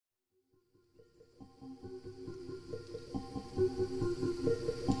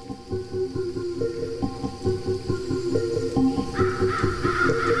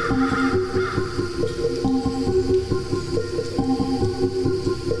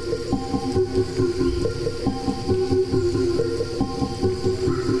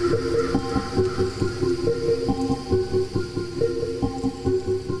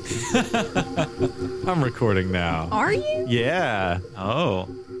recording now. Are you? Yeah. Oh.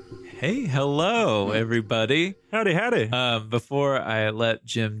 Hey, hello, everybody. Howdy. Before I let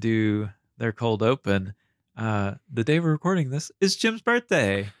Jim do their cold open, the day we're recording this is Jim's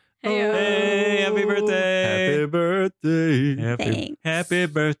birthday. Hey, happy birthday. Happy birthday. Thanks. Happy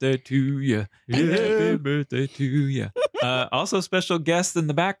birthday to you. Happy birthday to you. Also, special guest in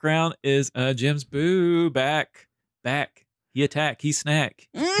the background is Jim's Boo back. He attack, he snack.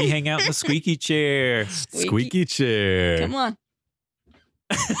 He hang out in the squeaky chair. Squeaky chair. Come on.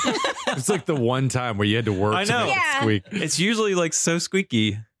 It's like the one time where you had to work I know. to make it squeak. It's usually like so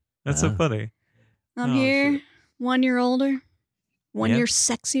squeaky. That's so funny. I'm Oh, here, shit. 1 year older, 1 Yep. year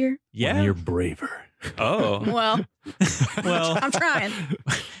sexier. Yeah. When you're braver. Oh. Well, Well, I'm trying.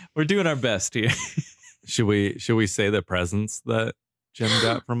 we're doing our best here. Should we say the presents that Jim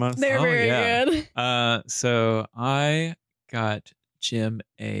got from us? They're Oh, very yeah. good. So I got Jim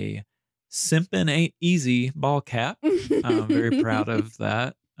a Simpin' Ain't Easy ball cap. I'm very proud of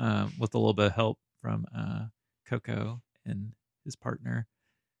that. With a little bit of help from Coco and his partner.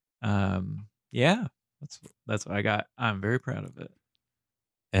 Yeah, that's what I got. I'm very proud of it.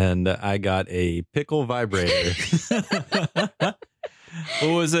 And I got a pickle vibrator. What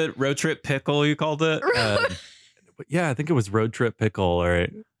was it? Road trip pickle, you called it? Yeah, I think it was road trip pickle. All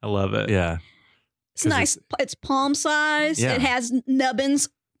right. I love it. Yeah. It's nice. It's palm size. Yeah. It has nubbins,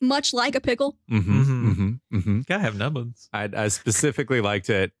 much like a pickle. Gotta have nubbins. I specifically liked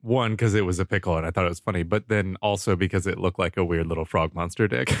it, one, because it was a pickle and I thought it was funny, but then also because it looked like a weird little frog monster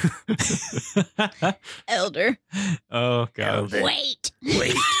dick. Elder. Oh, God. Wait.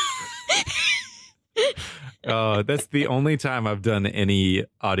 That's the only time I've done any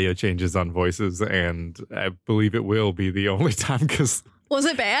audio changes on voices, and I believe it will be the only time because Was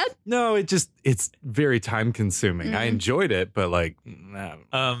it bad? no, it's very time consuming. I enjoyed it, but like,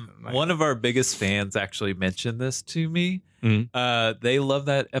 One of our biggest fans actually mentioned this to me. Mhm. They love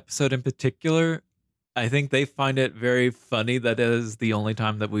that episode in particular. I think they find it very funny that it is the only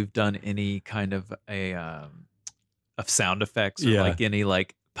time that we've done any kind of of sound effects or Yeah. like any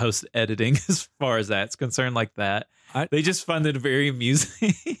like post editing as far as that's concerned, like that. They just find it very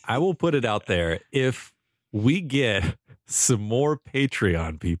amusing. I will put it out there. If we get some more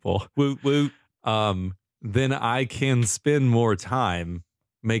Patreon people, Woot woot. then I can spend more time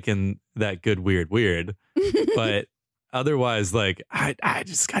making that good weird. But otherwise, like, I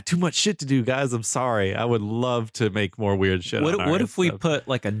just got too much shit to do, guys. I'm sorry. I would love to make more weird shit. What if we put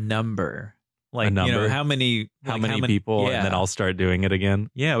like a number? Like, you know, number? how many people, yeah. and then I'll start doing it again.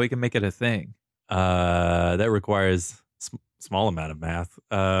 Yeah, we can make it a thing. That requires small amount of math.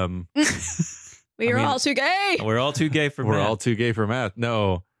 We are all too gay. We're all too gay for We're math. all too gay for math.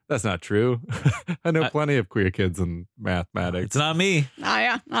 No, that's not true. I know plenty of queer kids in mathematics. It's not me. Oh,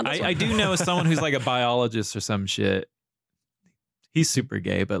 yeah. Not this I one. do know someone who's like a biologist or some shit. He's super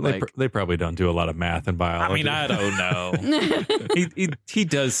gay, but They, like, they probably don't do a lot of math and I biology. mean, I don't know. he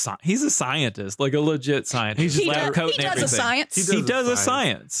does. He's a scientist, like a legit scientist. He's He just does, coat he and does a everything. science. He does a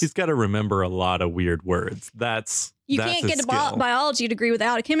science. He's got to remember a lot of weird words. That's You can't his get a skill. biology degree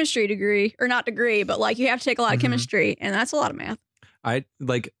without a chemistry degree, or not degree, but like you have to take a lot of chemistry, and that's a lot of math. I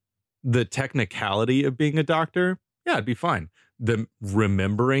like the technicality of being a doctor. Yeah, it'd be fine. The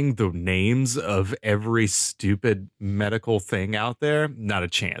remembering the names of every stupid medical thing out there, not a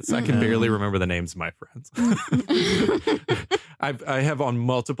chance. I can barely remember the names of my friends. I have on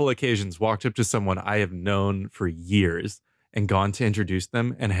multiple occasions walked up to someone I have known for years and gone to introduce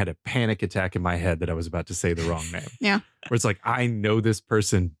them and had a panic attack in my head that I was about to say the wrong name. Yeah. Where it's like, I know this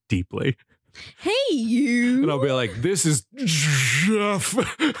person deeply. Hey, you. And I'll be like, this is Jeff.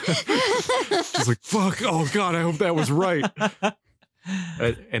 She's like, fuck. Oh, God, I hope that was right.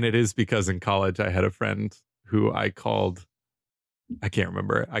 And it is because in college, I had a friend who I can't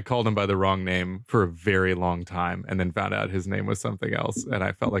remember. I called him by the wrong name for a very long time and then found out his name was something else. And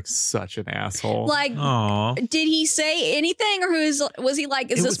I felt like such an asshole. Like, Aw. did he say anything, or was he like,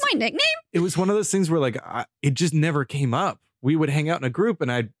 is this my nickname? It was one of those things where like, it just never came up. We would hang out in a group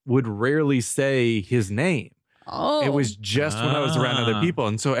and I would rarely say his name. Oh. It was just when I was around other people.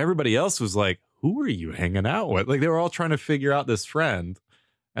 And so everybody else was like, who are you hanging out with? Like they were all trying to figure out this friend.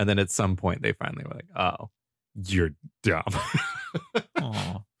 And then at some point they finally were like, oh, you're dumb.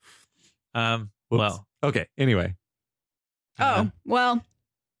 Aw. Whoops. Well, Okay. Anyway. Oh, well.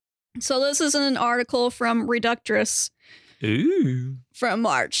 So this is an article from Reductress ooh. from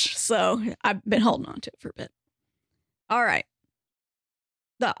March. So I've been holding on to it for a bit. All right.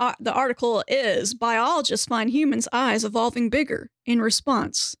 The article is biologists find humans' eyes evolving bigger in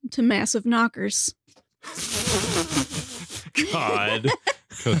response to massive knockers. God.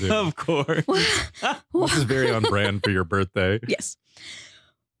 Could do. Of course. This is very on brand for your birthday. Yes.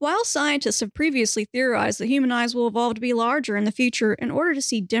 While scientists have previously theorized that human eyes will evolve to be larger in the future in order to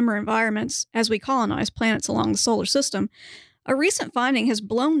see dimmer environments as we colonize planets along the solar system, a recent finding has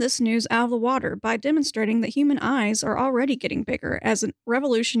blown this news out of the water by demonstrating that human eyes are already getting bigger as a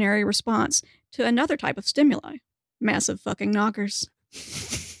revolutionary response to another type of stimuli. Massive fucking knockers.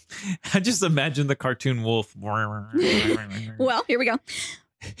 I just imagine the cartoon wolf. Well, here we go.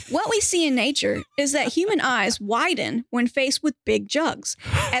 What we see in nature is that human eyes widen when faced with big jugs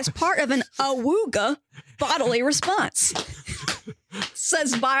as part of an awooga bodily response,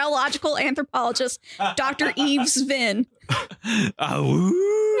 says biological anthropologist Dr. Yves Vin.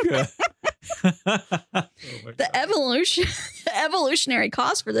 Awooga. The evolutionary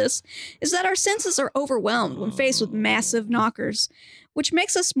cause for this is that our senses are overwhelmed when faced with massive knockers, which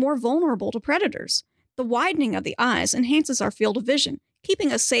makes us more vulnerable to predators. The widening of the eyes enhances our field of vision,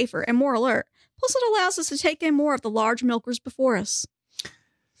 keeping us safer and more alert. Plus, it allows us to take in more of the large milkers before us.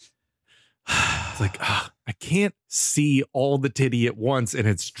 It's like, I can't see all the titty at once, and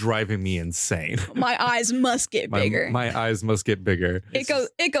it's driving me insane. My eyes must get bigger. My eyes must get bigger.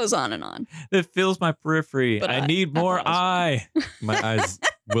 It goes on and on. It fills my periphery. But I need more eye. My eyes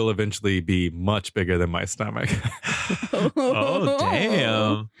will eventually be much bigger than my stomach. Oh,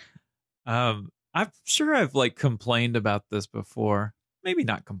 damn. I'm sure I've like complained about this before. Maybe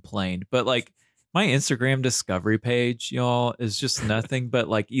not complained, but like my Instagram discovery page, y'all, is just nothing but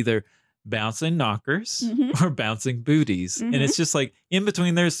like either bouncing knockers or bouncing booties. And it's just like in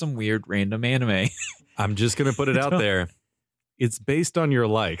between there's some weird random anime. I'm just going to put it out there. It's based on your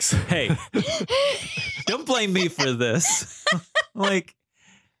likes. Hey, don't blame me for this. Like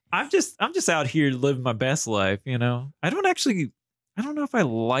I'm just out here living my best life, you know. I don't know if I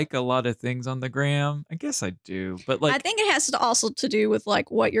like a lot of things on the gram. I guess I do, but like I think it has to also to do with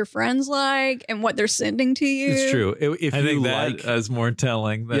like what your friends like and what they're sending to you. It's true. If I you think like, that is more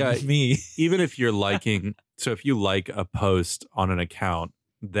telling than me. Even if you're liking, so if you like a post on an account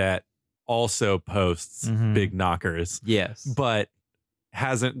that also posts big knockers, Yes, but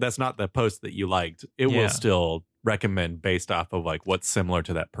that's not the post that you liked, it will still recommend based off of like what's similar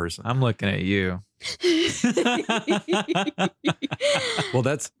to that person. I'm looking at you. Well,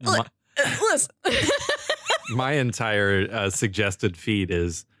 that's Listen. my entire suggested feed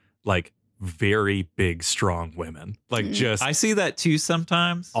is like very big, strong women. Like just I see that too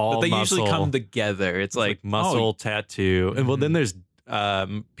sometimes, all but they usually muscle. come together. It's like muscle tattoo. And well, then Mhm. there's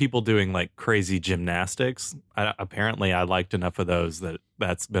people doing like crazy gymnastics. Apparently, I liked enough of those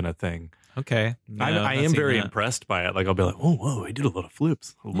that's been a thing. Okay, I am very impressed by it. Like I'll be like, oh, whoa, I did a lot of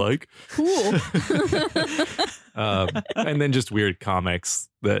flips. Like, Cool. and then just weird comics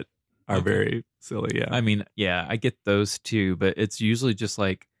that are very silly. Yeah, I mean, yeah, I get those too, but it's usually just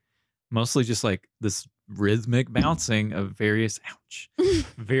like mostly just like this rhythmic bouncing of various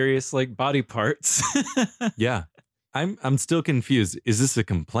like body parts. yeah. I'm still confused. Is this a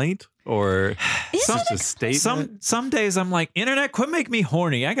complaint or just a statement? Some days I'm like, internet, quit making me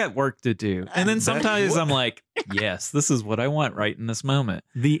horny. I got work to do. And then sometimes I'm like, yes, this is what I want right in this moment.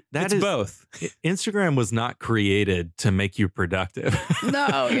 It's both. Instagram was not created to make you productive.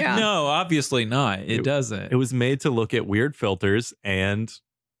 No, yeah. No, obviously not. It doesn't. It was made to look at weird filters and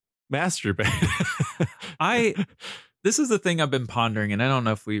masturbate. This is the thing I've been pondering, and I don't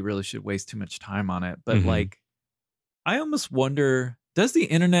know if we really should waste too much time on it, but like, I almost wonder, does the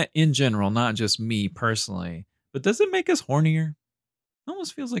internet in general, not just me personally, but does it make us hornier? It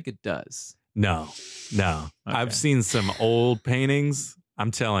almost feels like it does. No. Okay. I've seen some old paintings.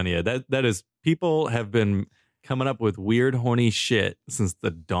 I'm telling you, that is, people have been coming up with weird, horny shit since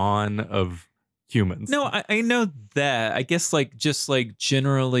the dawn of humans. No, I know that. I guess like just like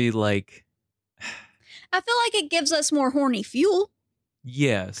generally like. I feel like it gives us more horny fuel.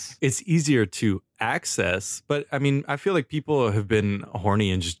 Yes. It's easier to access, but I mean, I feel like people have been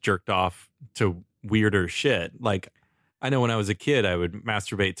horny and just jerked off to weirder shit. Like, I know when I was a kid, I would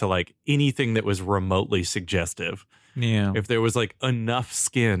masturbate to like anything that was remotely suggestive. Yeah. If there was like enough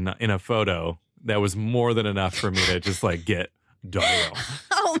skin in a photo, that was more than enough for me to just like get diarrhea.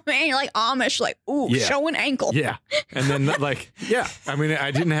 Oh man, you're like Amish, like, ooh, Yeah. show an ankle. Yeah. And then like, yeah, I mean,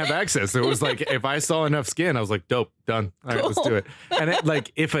 I didn't have access. It was like, if I saw enough skin, I was like, dope, done. All right, let's do it. And it,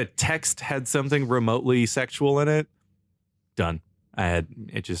 like, if a text had something remotely sexual in it, done. I had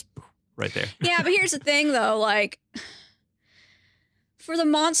it just right there. Yeah, but here's the thing though, like, for the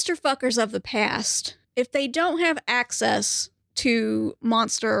monster fuckers of the past, if they don't have access to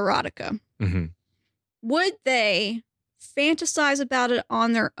monster erotica, Mm-hmm. would they fantasize about it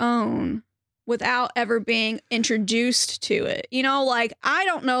on their own without ever being introduced to it. You know, like, I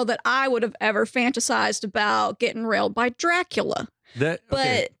don't know that I would have ever fantasized about getting railed by Dracula.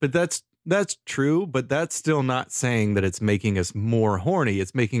 But that's true, but that's still not saying that it's making us more horny.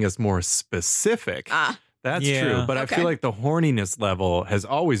 It's making us more specific. That's true. But I feel like the horniness level has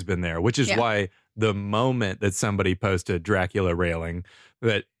always been there, which is why the moment that somebody posted Dracula railing,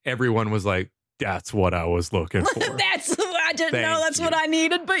 that everyone was like, that's what I was looking for. I didn't know that's what I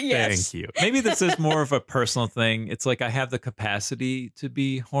needed, but yes. Thank you. Maybe this is more of a personal thing. It's like I have the capacity to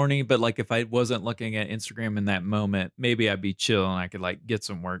be horny, but like if I wasn't looking at Instagram in that moment, maybe I'd be chill and I could like get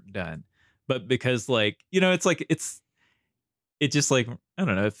some work done. But because like, you know, it's like it just like, I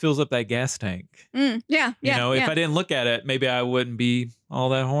don't know, it fills up that gas tank. Yeah. You know, if I didn't look at it, maybe I wouldn't be all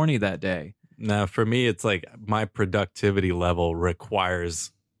that horny that day. No, for me, it's like my productivity level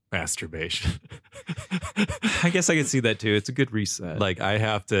requires masturbation. I guess I can see that too. It's a good reset. Like I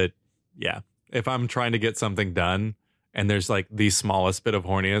have to, if I'm trying to get something done and there's like the smallest bit of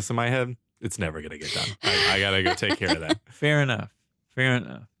horniness in my head, it's never going to get done. I got to go take care of that. Fair enough.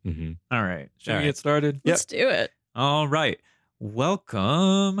 Mm-hmm. All right. Shall we right. get started? Let's do it. All right.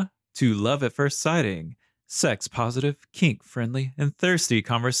 Welcome to Love at First Sighting. Sex positive, kink friendly, and thirsty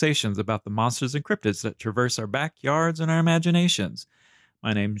conversations about the monsters and cryptids that traverse our backyards and our imaginations.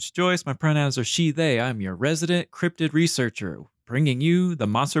 My name's Joyce. My pronouns are she, they. I'm your resident cryptid researcher, bringing you the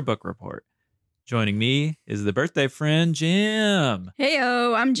Monster Book Report. Joining me is the birthday friend, Jim.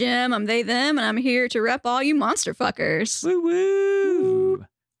 Heyo, I'm Jim. I'm they, them, and I'm here to rep all you monster fuckers. Woo woo.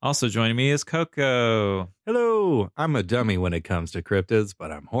 Also joining me is Coco. Hello. I'm a dummy when it comes to cryptids,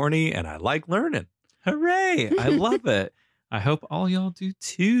 but I'm horny and I like learning. Hooray. I love it. I hope all y'all do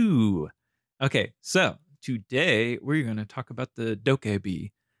too. Okay, so today we're going to talk about the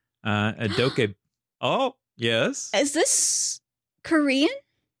Dokkaebi. A Dokkaebi. Oh, yes. Is this Korean?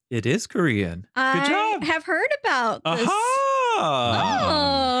 It is Korean. Good job. I have heard about this. Aha!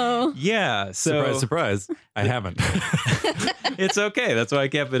 Oh. Yeah. So Surprise. I haven't. It's okay. That's why I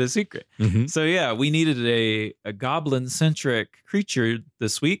kept it a secret. Mm-hmm. So yeah, we needed a goblin-centric creature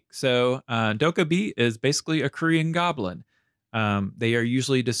this week. So Dokkaebi is basically a Korean goblin. They are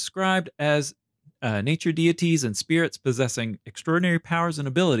usually described as nature deities and spirits possessing extraordinary powers and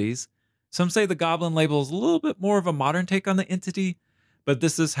abilities. Some say the goblin label is a little bit more of a modern take on the entity, but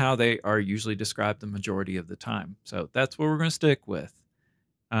this is how they are usually described the majority of the time. So that's what we're going to stick with.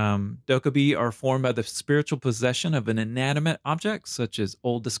 Dokkaebi are formed by the spiritual possession of an inanimate object, such as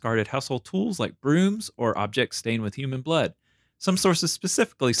old discarded household tools like brooms or objects stained with human blood. Some sources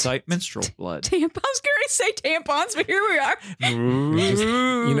specifically cite menstrual blood. I was going to say tampons, but here we are.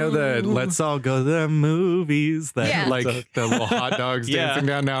 You know the let's all go to the movies that Yeah. like the little hot dogs dancing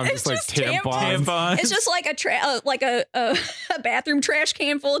down. Now I'm It's just like just tampons. Tampons. It's just like a bathroom trash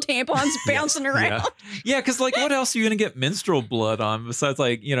can full of tampons bouncing around. Yeah, because like, what else are you gonna get menstrual blood on besides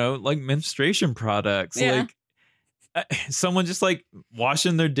like like menstruation products? Yeah. Like someone just like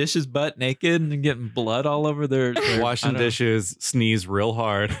washing their dishes butt naked and getting blood all over their Washing dishes, sneeze real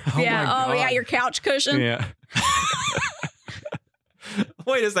hard. Yeah. Your couch cushion. Yeah.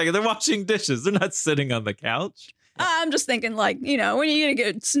 Wait a second, they're washing dishes. They're not sitting on the couch. I'm just thinking, like, when you get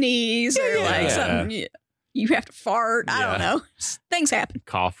a good sneeze or like Yeah. something, you have to fart. I don't know. Things happen.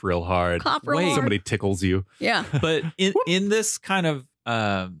 Cough real hard. Cough real Wait. hard. Somebody tickles you. Yeah. But in this kind of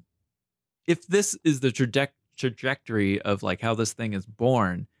if this is the trajectory of like how this thing is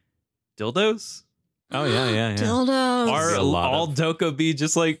born, dildos Oh yeah. Dildos. are a lot all of- Dokkaebi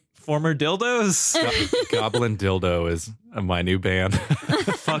just like former dildos. Goblin Dildo is my new band.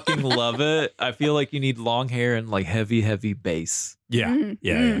 Fucking love it. I feel like you need long hair and like heavy bass. Yeah.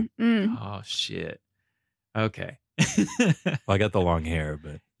 Mm. Oh shit. Okay. Well, I got the long hair,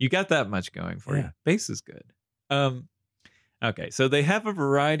 but You got that much going for you. Yeah. Bass is good. Okay, so they have a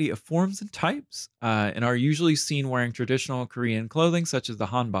variety of forms and types, and are usually seen wearing traditional Korean clothing, such as the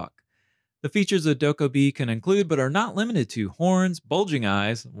hanbok. The features of Dokkaebi can include, but are not limited to, horns, bulging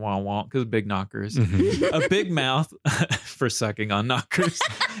eyes, wah wah, because big knockers, a big mouth for sucking on knockers,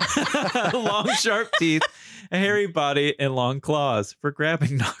 long sharp teeth, a hairy body, and long claws for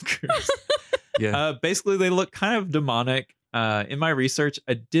grabbing knockers. yeah. Basically, they look kind of demonic. In my research,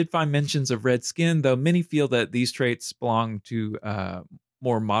 I did find mentions of red skin, though many feel that these traits belong to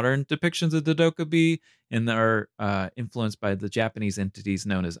more modern depictions of the Dokkaebi and are influenced by the Japanese entities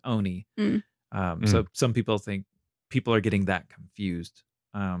known as Oni. So some people think people are getting that confused.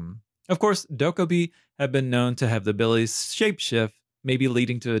 Of course, Dokkaebi have been known to have the ability to shapeshift, maybe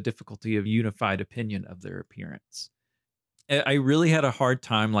leading to a difficulty of unified opinion of their appearance. I really had a hard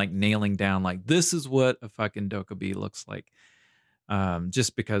time like nailing down like this is what a fucking Dokkaebi looks like,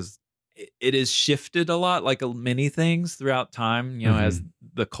 just because it is shifted a lot, like many things throughout time, as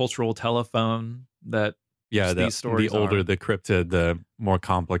the cultural telephone that these stories the older are. the cryptid, the more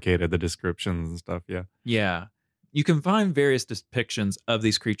complicated the descriptions and stuff. Yeah. Yeah. You can find various depictions of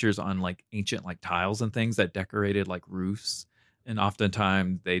these creatures on like ancient like tiles and things that decorated like roofs. And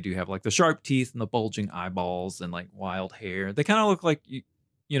oftentimes they do have like the sharp teeth and the bulging eyeballs and like wild hair. They kind of look like,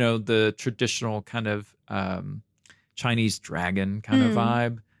 the traditional kind of Chinese dragon kind of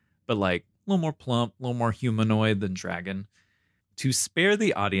vibe, but like a little more plump, a little more humanoid than dragon. To spare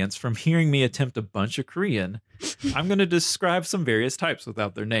the audience from hearing me attempt a bunch of Korean, I'm going to describe some various types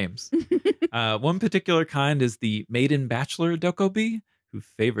without their names. One particular kind is the maiden bachelor Dokkaebi, who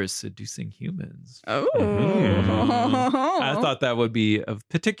favors seducing humans. Oh. I thought that would be of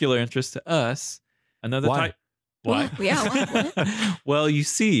particular interest to us. Another type. Why? Yeah. What? Well, you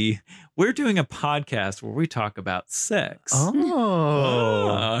see, we're doing a podcast where we talk about sex.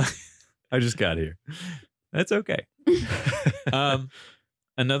 Oh. I just got here. That's okay.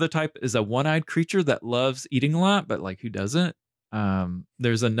 Another type is a one-eyed creature that loves eating a lot, but like who doesn't?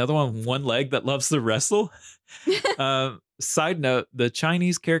 There's another one leg that loves to wrestle. Side note, the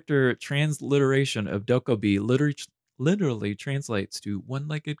Chinese character transliteration of Dokkaebi literally translates to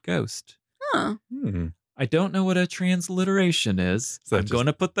one-legged ghost. Huh. I don't know what a transliteration is. So I'm going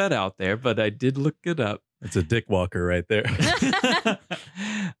to put that out there, but I did look it up. It's a dick walker right there.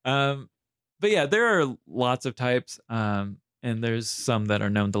 But yeah, there are lots of types. And there's some that are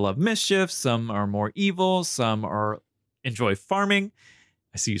known to love mischief. Some are more evil. Some enjoy farming.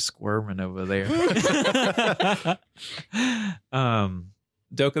 I see you squirming over there.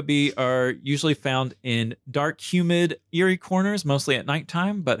 Dokkaebi are usually found in dark, humid, eerie corners, mostly at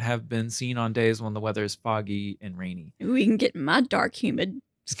nighttime, but have been seen on days when the weather is foggy and rainy. We can get in my dark, humid,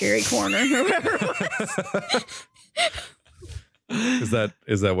 scary corner or whatever it was.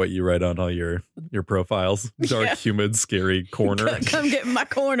 Is that what you write on all your profiles? Dark, humid, scary corner. Come get in my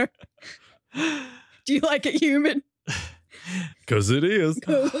corner. Do you like it humid? Because it is.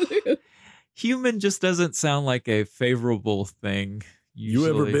 Human just doesn't sound like a favorable thing. Usually. You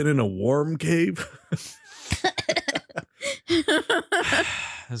ever been in a warm cave? This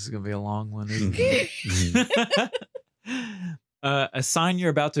is going to be a long one, isn't it? A sign you're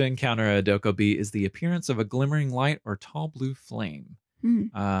about to encounter a Dokkaebi is the appearance of a glimmering light or tall blue flame.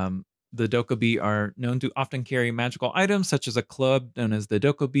 The Dokkaebi are known to often carry magical items such as a club known as the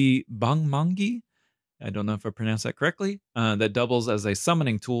Dokkaebi Bangmangi. I don't know if I pronounced that correctly. That doubles as a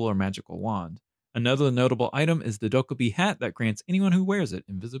summoning tool or magical wand. Another notable item is the Dokkaebi hat that grants anyone who wears it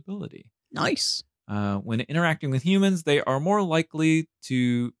invisibility. Nice. When interacting with humans, they are more likely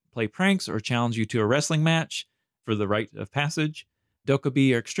to play pranks or challenge you to a wrestling match for the rite of passage.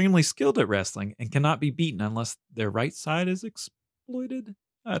 Dokkaebi are extremely skilled at wrestling and cannot be beaten unless their right side is exploited.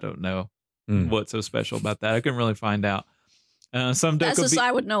 I don't know what's so special about that. I couldn't really find out. Some Dokkaebi... That's the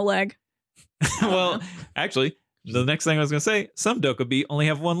side with no leg. Well, actually, the next thing I was going to say, some Dokkaebi only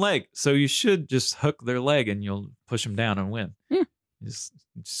have one leg, so you should just hook their leg and you'll push them down and win. Just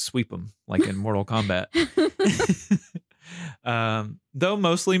sweep them like in Mortal Kombat. Though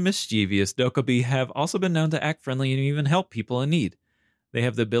mostly mischievous, Dokkaebi have also been known to act friendly and even help people in need. They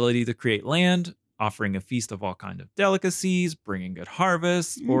have the ability to create land, offering a feast of all kinds of delicacies, bringing good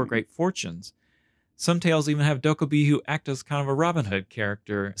harvests, or great fortunes. Some tales even have Dokkaebi who act as kind of a Robin Hood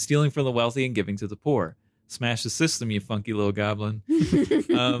character, stealing from the wealthy and giving to the poor. Smash the system, you funky little goblin.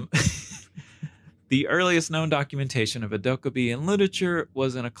 The earliest known documentation of a Dokkaebi in literature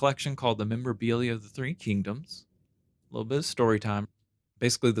was in a collection called The Memorabilia of the Three Kingdoms. A little bit of story time.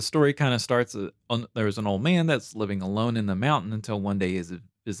 Basically, the story kind of starts, there's an old man that's living alone in the mountain until one day he is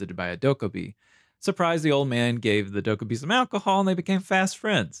visited by a Dokkaebi. Surprised, the old man gave the Dokkaebi some alcohol and they became fast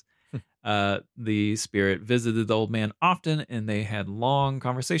friends. The spirit visited the old man often and they had long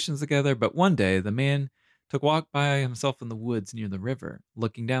conversations together, but one day the man took a walk by himself in the woods near the river.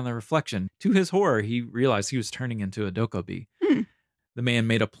 Looking down the reflection, to his horror, he realized he was turning into a Dokkaebi. The man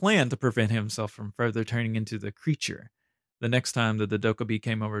made a plan to prevent himself from further turning into the creature. The next time that the Dokkaebi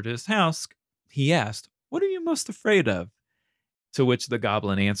came over to his house, he asked, "What are you most afraid of?" To which the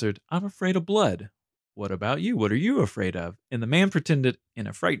goblin answered, "I'm afraid of blood." "What about you? What are you afraid of?" And the man pretended in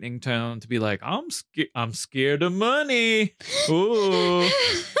a frightening tone to be like, I'm scared of money. Ooh.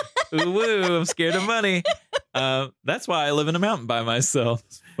 Ooh, I'm scared of money. That's why I live in a mountain by myself.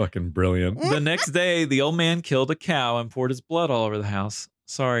 It's fucking brilliant. The next day, the old man killed a cow and poured his blood all over the house.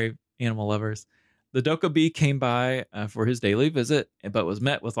 Sorry, animal lovers. The Dokkaebi came by for his daily visit, but was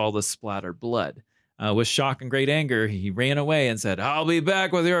met with all the splattered blood. With shock and great anger, he ran away and said, "I'll be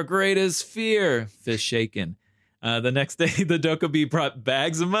back with your greatest fear." Fist shaken. The next day, the Dokkaebi brought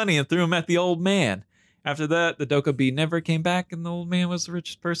bags of money and threw them at the old man. After that, the Dokkaebi never came back, and the old man was the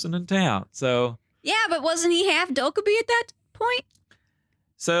richest person in town. So Yeah, but wasn't he half Dokkaebi at that point?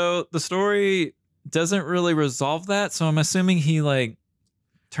 So the story doesn't really resolve that. So I'm assuming he like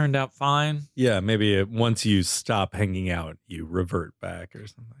turned out fine. Yeah, maybe once you stop hanging out, you revert back or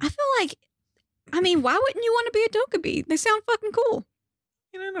something. I feel like, I mean, why wouldn't you want to be a Dokkaebi? They sound fucking cool.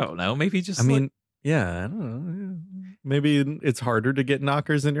 I don't know. Maybe just. I mean, yeah, I don't know. Maybe it's harder to get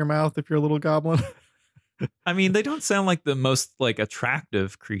knockers in your mouth if you're a little goblin. I mean, they don't sound like the most like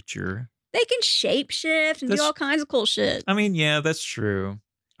attractive creature. They can shapeshift and do all kinds of cool shit. I mean, yeah, that's true.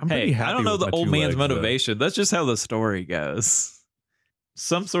 I'm pretty happy I don't know with the my old 2 man's legs, though. motivation. That's just how the story goes.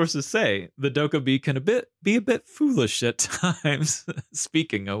 Some sources say the Dokkaebi can be a bit foolish at times.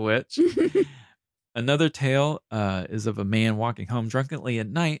 Speaking of which, another tale is of a man walking home drunkenly at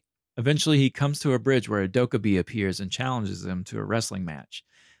night. Eventually, he comes to a bridge where a Dokkaebi appears and challenges him to a wrestling match.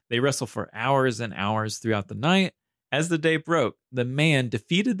 They wrestle for hours and hours throughout the night. As the day broke, the man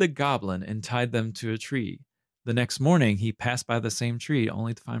defeated the goblin and tied them to a tree. The next morning, he passed by the same tree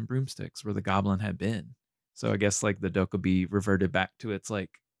only to find broomsticks where the goblin had been. So I guess like the Dokkaebi reverted back to its like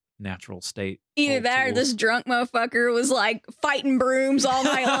natural state. Either Old that or tools. this drunk motherfucker was like fighting brooms all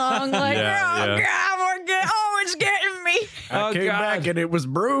night long. Like, Yeah, yeah. it's getting me. I Oh, came God. back and it was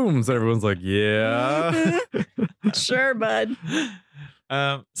brooms. Everyone's like, yeah. Sure, bud.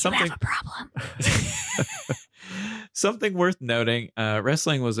 Something You have a problem. Something worth noting,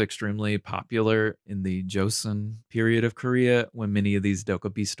 wrestling was extremely popular in the Joseon period of Korea when many of these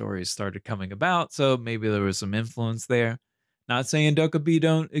Dokkaebi stories started coming about, so maybe there was some influence there. Not saying Dokkaebi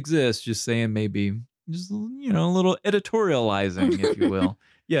don't exist, just saying maybe just, a little editorializing, if you will.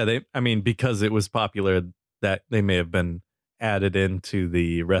 Yeah, because it was popular, that they may have been added into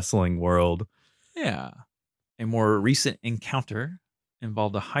the wrestling world. Yeah. A more recent encounter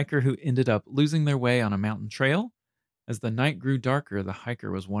involved a hiker who ended up losing their way on a mountain trail. As the night grew darker, the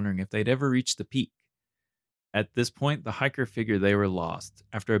hiker was wondering if they'd ever reach the peak. At this point, the hiker figured they were lost.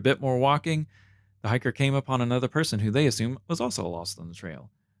 After a bit more walking, the hiker came upon another person who they assumed was also lost on the trail.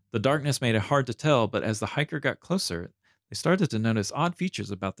 The darkness made it hard to tell, but as the hiker got closer, they started to notice odd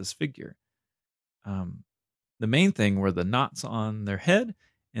features about this figure. The main thing were the knots on their head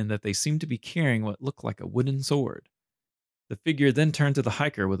and that they seemed to be carrying what looked like a wooden sword. The figure then turned to the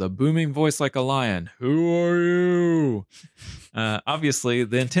hiker with a booming voice like a lion. "Who are you?" Obviously,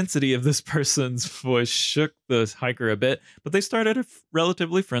 the intensity of this person's voice shook the hiker a bit, but they started a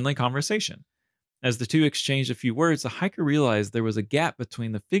relatively friendly conversation. As the two exchanged a few words, the hiker realized there was a gap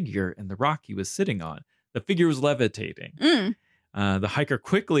between the figure and the rock he was sitting on. The figure was levitating. The hiker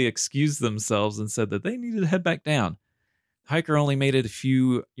quickly excused themselves and said that they needed to head back down. The hiker only made it a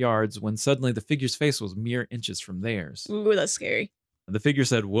few yards when suddenly the figure's face was mere inches from theirs. Ooh, that's scary. The figure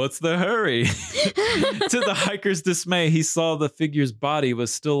said, "What's the hurry?" To the hiker's dismay, he saw the figure's body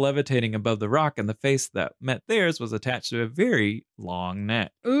was still levitating above the rock, and the face that met theirs was attached to a very long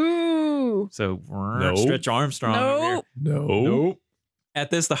neck. Ooh. So, Nope. Stretch Armstrong. over here. Nope. No. At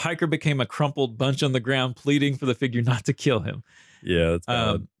this, the hiker became a crumpled bunch on the ground, pleading for the figure not to kill him. Yeah, that's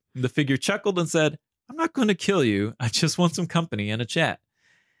bad. The figure chuckled and said, "I'm not going to kill you. I just want some company and a chat."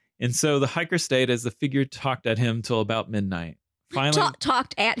 And so the hiker stayed as the figure talked at him till about midnight. Finally,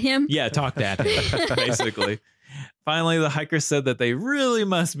 Talked at him? yeah, talked at him, basically. Finally, the hiker said that they really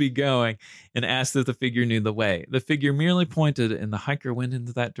must be going and asked if the figure knew the way. The figure merely pointed, and the hiker went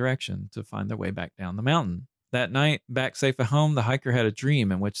into that direction to find their way back down the mountain. That night, back safe at home, the hiker had a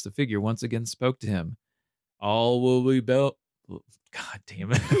dream in which the figure once again spoke to him. "All will be built." God damn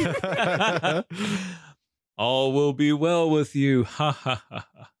it. "All will be well with you." Ha ha ha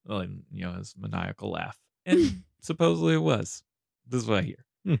ha. Well, his maniacal laugh. And supposedly it was. This is what I hear.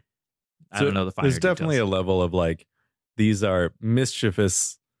 I don't know the finer There's definitely details. a level of like, these are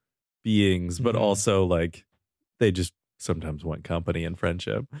mischievous beings, but Mhm. also like, they just sometimes want company and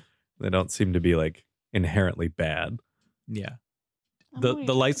friendship. They don't seem to be like inherently bad. Yeah. Oh,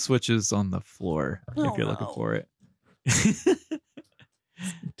 The light switch is on the floor Oh, if you're looking no. for it.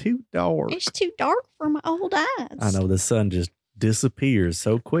 Too dark. It's too dark for my old eyes. I know the sun just disappears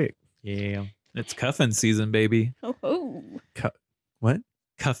so quick. Yeah. It's cuffing season, baby. Oh. What?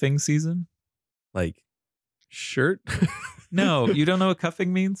 Cuffing season? Like shirt? No, you don't know what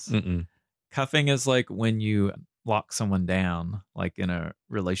cuffing means? Mm-mm. Cuffing is like when you lock someone down, like in a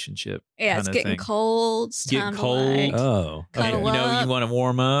relationship. Yeah, it's kinda getting thing. cold. It's Getting time to, cold. like, Oh, Cuddle You know, up. you want to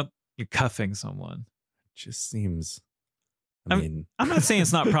warm up, you're cuffing someone. just seems. I I'm- mean, I'm not saying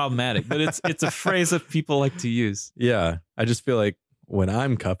it's not problematic, but it's a phrase that people like to use. yeah. I just feel like when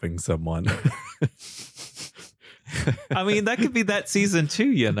I'm cuffing someone, I mean, that could be that season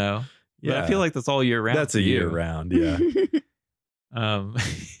too, you know. But I feel like that's all year round. That's a year round, yeah.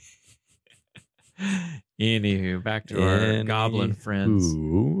 Anywho, back to our goblin friends.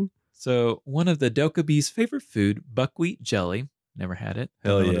 So one of the Dokkaebi's favorite food, buckwheat jelly. Never had it.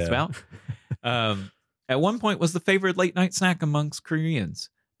 Don't know what it's about. At one point was the favorite late night snack amongst Koreans.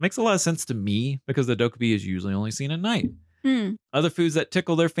 Makes a lot of sense to me because the Dokkaebi is usually only seen at night. Other foods that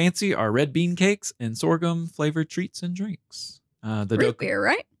tickle their fancy are red bean cakes and sorghum flavored treats and drinks. The Root beer,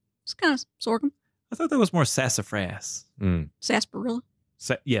 right? It's kind of sorghum. I thought that was more sassafras. Sarsaparilla.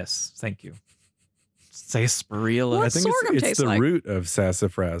 Yes, thank you. Sarsaparilla. What's I think sorghum it's taste the like? root of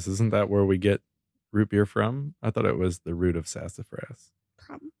sassafras. Isn't that where we get root beer from? I thought it was the root of sassafras.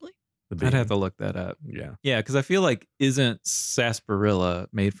 Probably. I'd have to look that up. Yeah. Yeah, because I feel like isn't sarsaparilla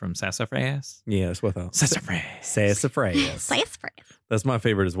made from sassafras? Yeah, that's what I thought. Sassafras. Sassafras. Sassafras. That's my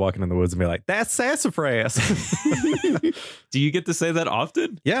favorite, is walking in the woods and be like, that's sassafras. Do you get to say that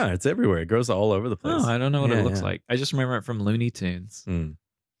often? Yeah, it's everywhere. It grows all over the place. Oh, I don't know what Yeah, it looks yeah. like. I just remember it from Looney Tunes.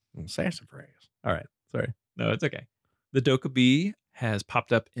 Sassafras. All right. Sorry. No, it's okay. The Dokkaebi has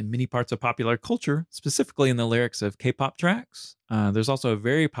popped up in many parts of popular culture, specifically in the lyrics of K-pop tracks. There's also a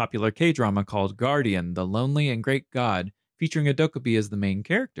very popular K-drama called Guardian, the Lonely and Great God, featuring a Dokkaebi as the main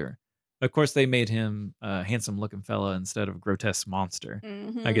character. Of course, they made him a handsome-looking fella instead of a grotesque monster.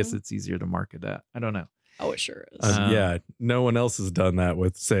 I guess it's easier to market that. I don't know. Oh, it sure is. Yeah, no one else has done that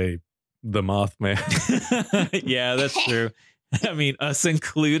with, say, the Mothman. Yeah, that's true. I mean, us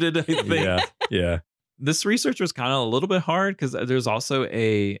included, I think. Yeah. This research was kind of a little bit hard because there's also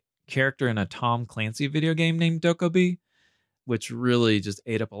a character in a Tom Clancy video game named Dokkaebi, which really just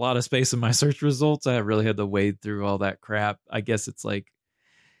ate up a lot of space in my search results. I really had to wade through all that crap. I guess it's like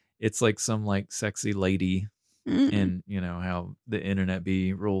some like sexy lady, and you know how the internet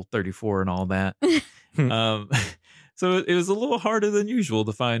be, Rule 34 and all that. So it was a little harder than usual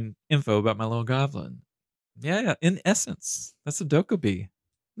to find info about my little goblin. Yeah, in essence, that's a Dokkaebi.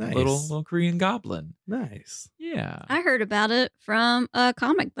 Nice. Little Korean goblin. Nice. Yeah. I heard about it from a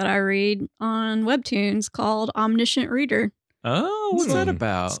comic that I read on Webtoons called Omniscient Reader. Oh, what's that It's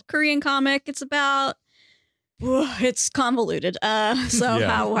about? a Korean comic. It's about... it's convoluted. So Yeah.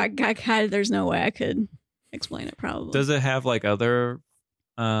 how I there's no way I could explain it probably. Does it have like other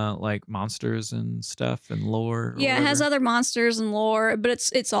like monsters and stuff and lore? Yeah, it has other monsters and lore, but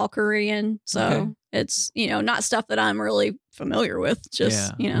it's all Korean. So Okay. it's, not stuff that I'm really familiar with.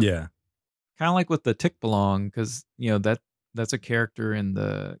 Just, Yeah. Kind of like with the Tick Belong, because that's a character in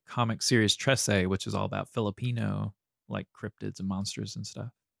the comic series Tresse, which is all about Filipino like cryptids and monsters and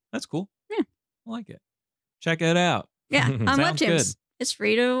stuff. That's cool. Yeah. I like it. Check it out. Yeah, on Sounds Webtoons. good. It's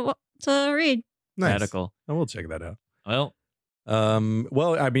free to read. Nice. Radical. I will check that out. Well,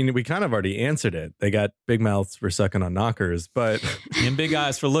 Well, I mean, we kind of already answered it. They got big mouths for sucking on knockers, but and big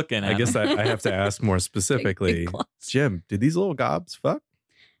eyes for looking at I guess I have to ask more specifically. Big claws. Jim, did these little gobs fuck?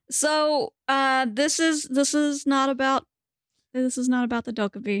 So this is not about the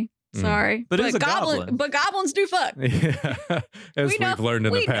Dokkaebi. Sorry, But it's a goblin. But goblins do fuck. Yeah. As We know- we've learned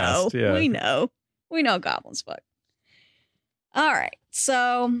in the past. Yeah. We know goblins fuck. All right,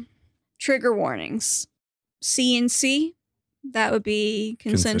 so trigger warnings. C&C, that would be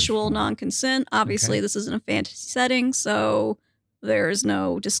consensual non-consent. Obviously, Okay. this isn't a fantasy setting, so there is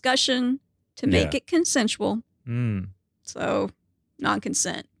no discussion to make Yeah. it consensual. Mm, So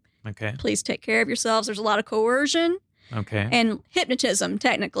non-consent. okay. Please take care of yourselves. There's a lot of coercion Okay. and hypnotism,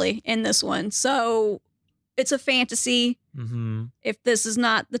 technically, in this one. So it's a fantasy. Mm-hmm. If this is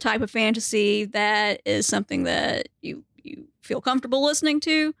not the type of fantasy that is something that you feel comfortable listening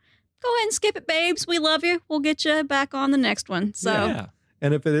to, go ahead and skip it, babes. We love you. We'll get you back on the next one. So Yeah.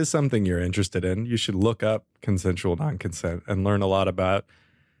 And if it is something you're interested in, you should look up consensual non-consent and learn a lot about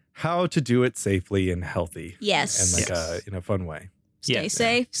how to do it safely and healthy. yes, And Yes. in a fun way. stay Yeah.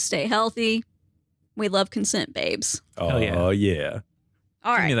 safe, stay healthy. We love consent, babes. Oh, Hell yeah. yeah.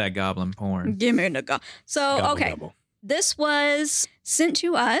 All Give me right. that goblin porn. Give me the go. So, Gobble, okay. gobble. This was sent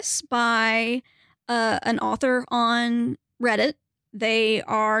to us by an author on Reddit. They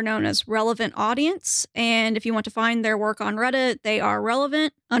are known as Relevant Audience. And if you want to find their work on Reddit, they are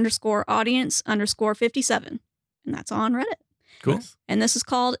relevant_audience_57. And that's on Reddit. Cool. Nice. And this is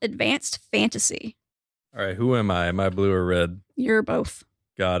called Advanced Fantasy. All right. Who am I? Am I blue or red? You're both.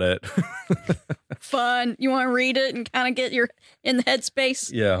 Got it. Fun. You want to read it and kind of get your in the headspace?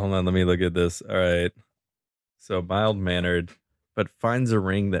 Yeah, hold on. Let me look at this. All right. So mild-mannered, but finds a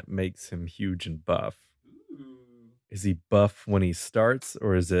ring that makes him huge and buff. Is he buff when he starts,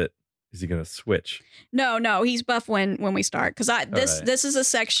 or is it Is he going to switch? No, he's buff when we start. Because this is a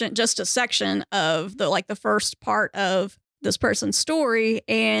section of the first part of this person's story,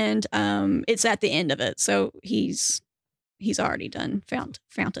 and it's at the end of it. So he's already done found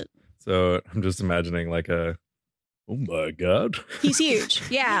it. So I'm just imagining like a, oh my God. He's huge.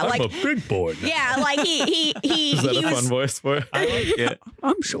 Yeah. I'm a big boy now. Yeah, like he Is that a fun voice for it? I like it.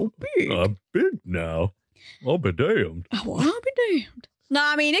 I'm so big. I'm big now. I'll be damned. Oh, I'll be damned. No,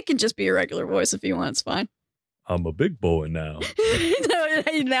 I mean, it can just be a regular voice if you want. It's fine. I'm a big boy now.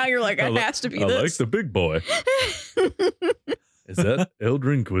 Now you're like, it has to be I this. like the big boy. Is that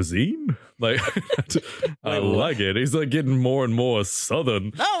Eldrin cuisine? Like, I like it. He's like getting more and more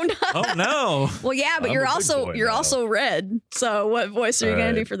southern. Oh no! Oh no! Well, yeah, but I'm you're a big also boy you're now. also red. So what voice are you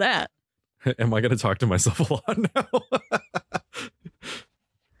gonna do for that? Am I going to talk to myself a lot now?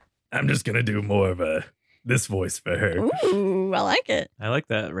 I'm just going to do more of this voice for her. Ooh, I like it. I like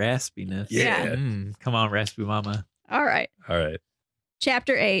that raspiness. Yeah. Come on, raspy mama. All right. All right.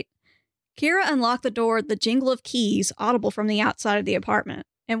 Chapter 8. Kira unlocked the door, the jingle of keys audible from the outside of the apartment.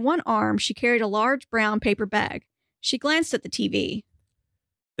 In one arm, she carried a large brown paper bag. She glanced at the TV.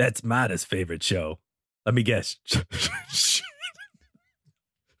 That's Mada's favorite show. Let me guess.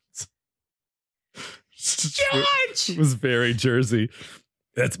 George! It was very Jersey.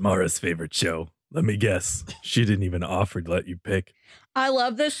 That's Mara's favorite show. Let me guess. She didn't even offer to let you pick. I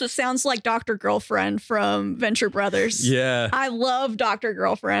love this. This sounds like Dr. Girlfriend from Venture Brothers. Yeah. I love Dr.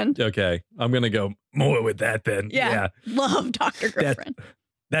 Girlfriend. Okay. I'm going to go more with that then. Yeah. Love Dr. Girlfriend.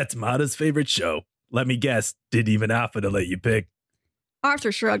 That's Mada's favorite show. Let me guess. Didn't even offer to let you pick.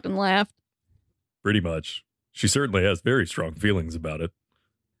 Arthur shrugged and laughed. Pretty much. She certainly has very strong feelings about it.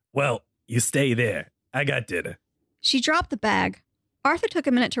 Well, you stay there. I got dinner. She dropped the bag. Arthur took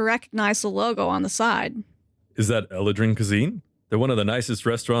a minute to recognize the logo on the side. Is that Eldrin Cuisine? They're one of the nicest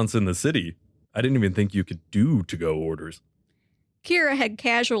restaurants in the city. I didn't even think you could do to-go orders. Kira had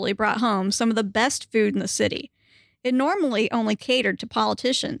casually brought home some of the best food in the city. It normally only catered to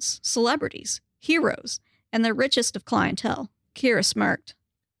politicians, celebrities, heroes, and the richest of clientele. Kira smirked.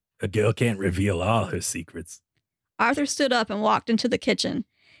 A girl can't reveal all her secrets. Arthur stood up and walked into the kitchen.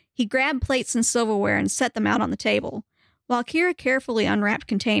 He grabbed plates and silverware and set them out on the table, while Kira carefully unwrapped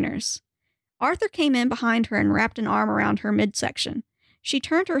containers. Arthur came in behind her and wrapped an arm around her midsection. She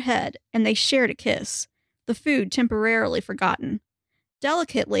turned her head, and they shared a kiss, the food temporarily forgotten.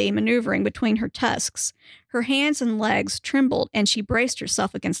 Delicately maneuvering between her tusks, her hands and legs trembled, and she braced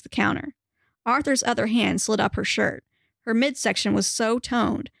herself against the counter. Arthur's other hand slid up her shirt. Her midsection was so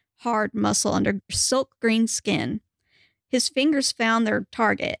toned, hard muscle under silk green skin. His fingers found their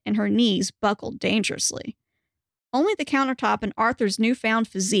target, and her knees buckled dangerously. Only the countertop and Arthur's newfound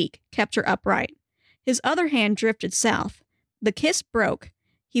physique kept her upright. His other hand drifted south. The kiss broke.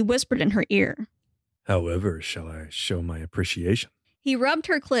 He whispered in her ear. However, shall I show my appreciation? He rubbed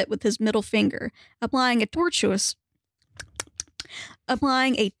her clit with his middle finger, applying a tortuous...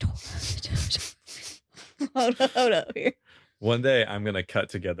 Hold up here. One day I'm going to cut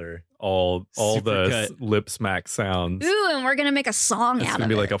together all Super the cut. lip smack sounds. Ooh, and we're going to make a song It's out going of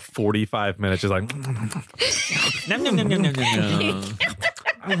to be it. like a 45 minutes just like... Nom, nom, nom, nom, nom,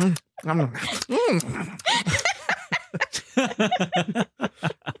 nom, nom.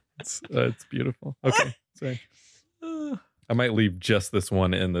 It's beautiful. Okay, sorry. I might leave just this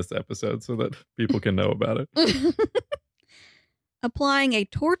one in this episode so that people can know about it. Applying a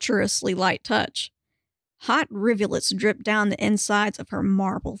tortuously light touch. Hot rivulets dripped down the insides of her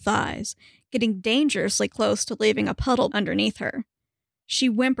marble thighs, getting dangerously close to leaving a puddle underneath her. She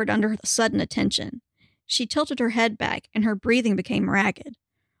whimpered under the sudden attention. She tilted her head back, and her breathing became ragged.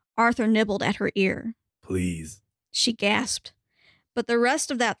 Arthur nibbled at her ear. Please. She gasped. But the rest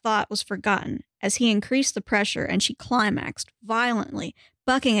of that thought was forgotten as he increased the pressure and she climaxed violently,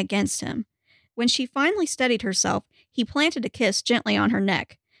 bucking against him. When she finally steadied herself, he planted a kiss gently on her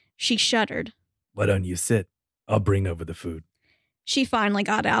neck. She shuddered. Why don't you sit? I'll bring over the food. She finally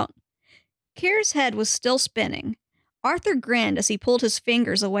got out. Kira's head was still spinning. Arthur grinned as he pulled his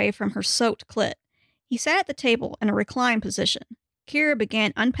fingers away from her soaked clit. He sat at the table in a reclined position. Kira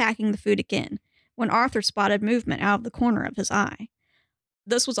began unpacking the food again when Arthur spotted movement out of the corner of his eye.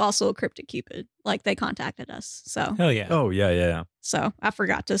 This was also a cryptic Cupid. Like, they contacted us. So Hell yeah. Oh, yeah. So I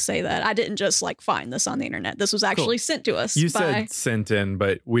forgot to say that. I didn't just find this on the internet. This was actually sent to us. You by... said sent in,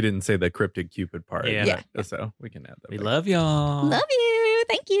 but we didn't say the cryptic Cupid part. Yeah. So we can add that. We back. love y'all. Love you.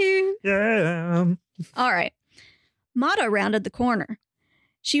 Thank you. Yeah. All right. Mata rounded the corner.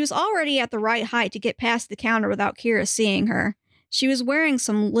 She was already at the right height to get past the counter without Kira seeing her. She was wearing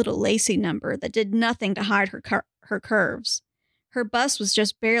some little lacy number that did nothing to hide her curves. Her bust was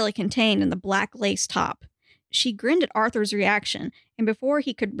just barely contained in the black lace top. She grinned at Arthur's reaction, and before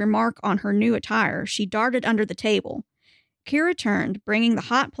he could remark on her new attire, she darted under the table. Kira turned, bringing the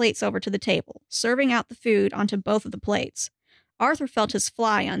hot plates over to the table, serving out the food onto both of the plates. Arthur felt his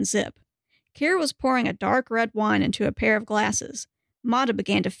fly unzip. Kira was pouring a dark red wine into a pair of glasses. Mata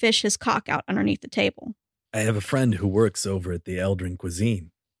began to fish his cock out underneath the table. I have a friend who works over at the Eldrin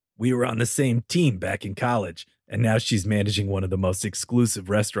Cuisine. We were on the same team back in college, and now she's managing one of the most exclusive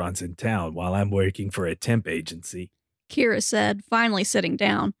restaurants in town while I'm working for a temp agency. Kira said, finally sitting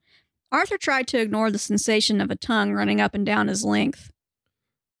down. Arthur tried to ignore the sensation of a tongue running up and down his length.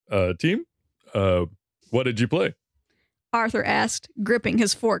 Team? What did you play? Arthur asked, gripping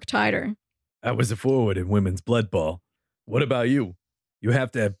his fork tighter. I was a forward in women's blood ball. What about you? You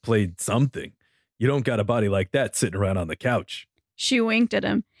have to have played something. You don't got a body like that sitting around on the couch. She winked at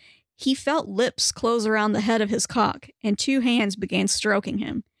him. He felt lips close around the head of his cock, and 2 hands began stroking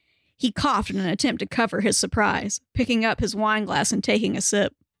him. He coughed in an attempt to cover his surprise, picking up his wine glass and taking a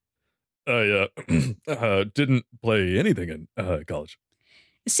sip. I didn't play anything in college.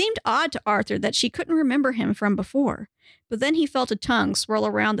 It seemed odd to Arthur that she couldn't remember him from before, but then he felt a tongue swirl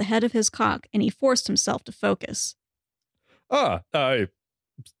around the head of his cock, and he forced himself to focus. I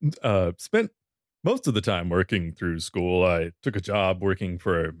spent most of the time working through school. I took a job working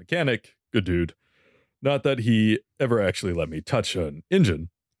for a mechanic. Good dude. Not that he ever actually let me touch an engine.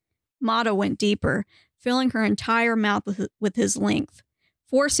 Mata went deeper, filling her entire mouth with his length,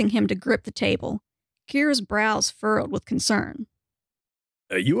 forcing him to grip the table. Kira's brows furrowed with concern.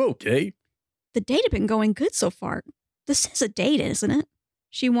 Are you okay? The date had been going good so far. This is a date, isn't it?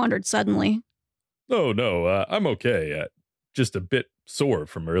 She wondered suddenly. No, I'm okay. Just a bit sore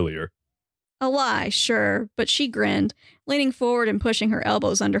from earlier. A lie, sure, but she grinned, leaning forward and pushing her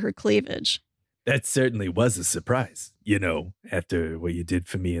elbows under her cleavage. That certainly was a surprise. You know, after what you did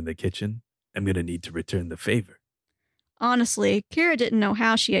for me in the kitchen, I'm going to need to return the favor. Honestly, Kira didn't know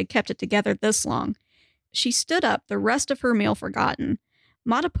how she had kept it together this long. She stood up, the rest of her meal forgotten.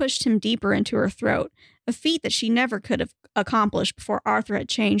 Mata pushed him deeper into her throat, a feat that she never could have accomplished before Arthur had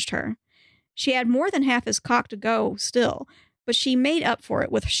changed her. She had more than half his cock to go still, but she made up for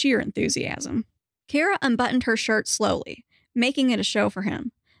it with sheer enthusiasm. Kira unbuttoned her shirt slowly, making it a show for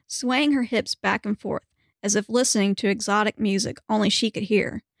him, swaying her hips back and forth, as if listening to exotic music only she could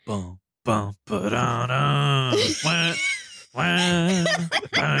hear. Bum, bum, ba-da-da. Wah, wah,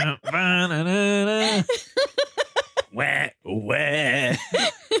 ba, ba-da-da-da. Wah, wah.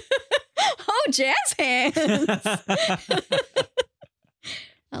 Oh, jazz hands!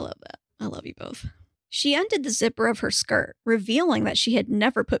 I love that. I love you both. She undid the zipper of her skirt, revealing that she had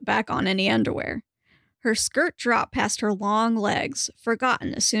never put back on any underwear. Her skirt dropped past her long legs,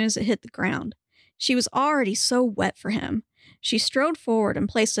 forgotten as soon as it hit the ground. She was already so wet for him. She strode forward and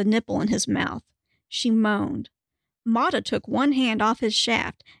placed a nipple in his mouth. She moaned. Mata took one hand off his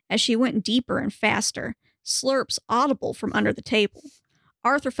shaft as she went deeper and faster, slurps audible from under the table.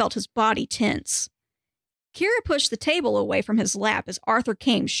 Arthur felt his body tense. Kira pushed the table away from his lap as Arthur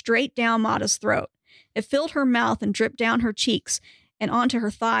came straight down Mata's throat. It filled her mouth and dripped down her cheeks and onto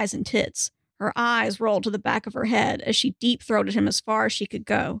her thighs and tits. Her eyes rolled to the back of her head as she deep-throated him as far as she could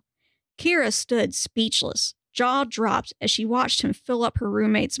go. Kira stood speechless, jaw dropped as she watched him fill up her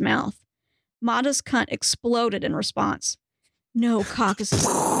roommate's mouth. Mata's cunt exploded in response. No cock is...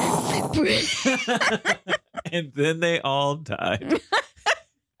 And then they all died.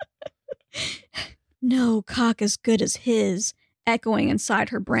 No cock as good as his, echoing inside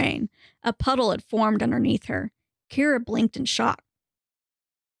her brain. A puddle had formed underneath her. Kira blinked in shock.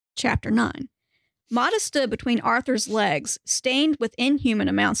 Chapter 9. Mata stood between Arthur's legs, stained with inhuman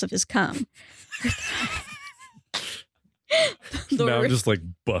amounts of his cum. Now just like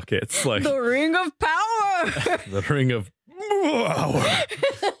buckets. Like the ring of power! the ring of power.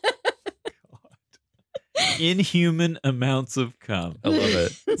 Inhuman amounts of cum. I love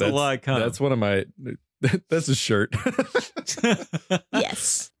it. That's a lot of cum. That's one of my... That's a shirt.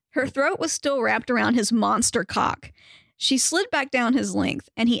 Yes. Her throat was still wrapped around his monster cock. She slid back down his length,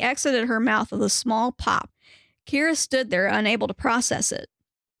 and he exited her mouth with a small pop. Kira stood there, unable to process it.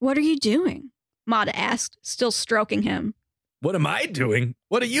 What are you doing? Mata asked, still stroking him. What am I doing?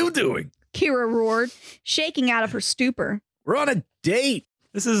 What are you doing? Kira roared, shaking out of her stupor. We're on a date.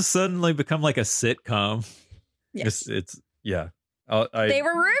 This has suddenly become like a sitcom. Yes. It's yeah. They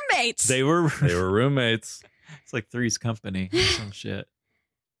were roommates. They were roommates. It's like Three's Company or some shit.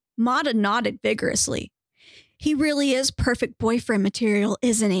 Mata nodded vigorously. He really is perfect boyfriend material,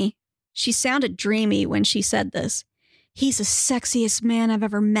 isn't he? She sounded dreamy when she said this. He's the sexiest man I've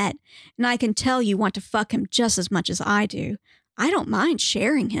ever met, and I can tell you want to fuck him just as much as I do. I don't mind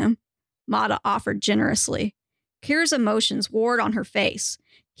sharing him, Mata offered generously. Kira's emotions warred on her face.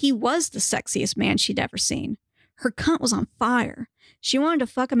 He was the sexiest man she'd ever seen. Her cunt was on fire. She wanted to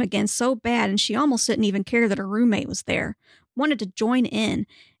fuck him again so bad, and she almost didn't even care that her roommate was there, wanted to join in,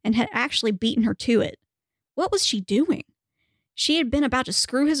 and had actually beaten her to it. What was she doing? She had been about to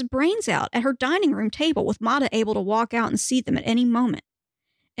screw his brains out at her dining room table with Mata able to walk out and see them at any moment.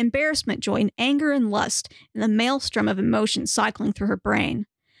 Embarrassment joined anger and lust in the maelstrom of emotions cycling through her brain.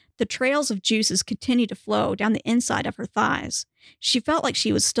 The trails of juices continued to flow down the inside of her thighs. She felt like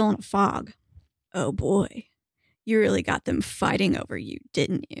she was still in a fog. Oh boy, you really got them fighting over you,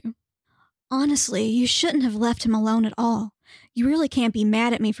 didn't you? Honestly, you shouldn't have left him alone at all. You really can't be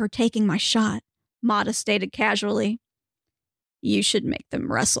mad at me for taking my shot, Mata stated casually. You should make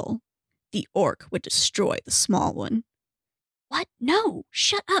them wrestle. The orc would destroy the small one. What? No,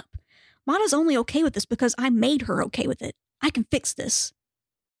 shut up. Mata's only okay with this because I made her okay with it. I can fix this.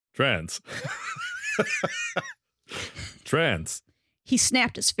 Trans. Trans. He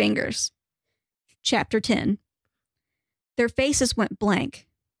snapped his fingers. Chapter 10. Their faces went blank.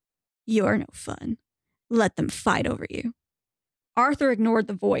 You're no fun. Let them fight over you. Arthur ignored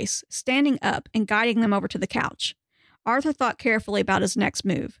the voice, standing up and guiding them over to the couch. Arthur thought carefully about his next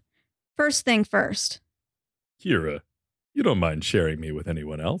move. First thing first. Kira, you don't mind sharing me with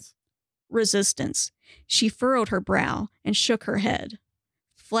anyone else? Resistance. She furrowed her brow and shook her head.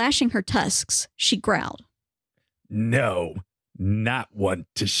 Flashing her tusks, she growled. No, not one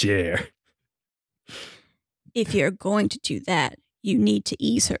to share. If you're going to do that, you need to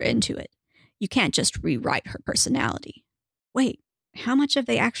ease her into it. You can't just rewrite her personality. Wait, how much have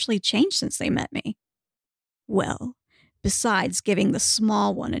they actually changed since they met me? Well, besides giving the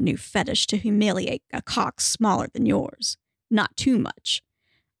small one a new fetish to humiliate a cock smaller than yours, not too much.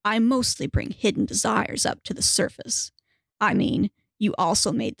 I mostly bring hidden desires up to the surface. I mean, you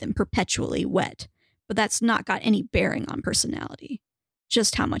also made them perpetually wet, but that's not got any bearing on personality.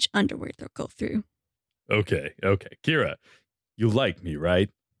 Just how much underwear they'll go through. Okay. Kira, you like me, right?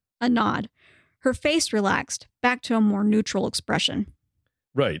 A nod. Her face relaxed, back to a more neutral expression.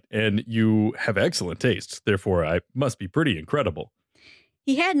 Right, and you have excellent taste, therefore I must be pretty incredible.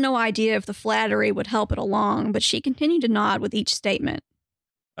 He had no idea if the flattery would help it along, but she continued to nod with each statement.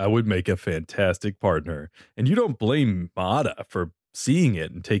 I would make a fantastic partner, and you don't blame Mata for seeing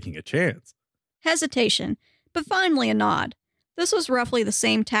it and taking a chance. Hesitation, but finally a nod. This was roughly the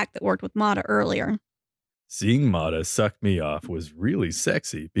same tact that worked with Mata earlier. Seeing Mata suck me off was really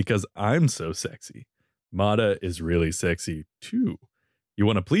sexy because I'm so sexy. Mata is really sexy too. You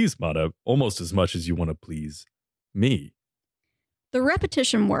want to please Mata almost as much as you want to please me. The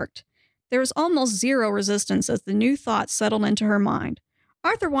repetition worked. There was almost zero resistance as the new thoughts settled into her mind.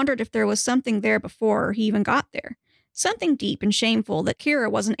 Arthur wondered if there was something there before he even got there. Something deep and shameful that Kira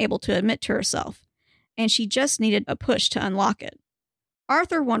wasn't able to admit to herself. And she just needed a push to unlock it.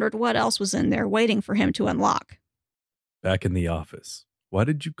 Arthur wondered what else was in there waiting for him to unlock. Back in the office, why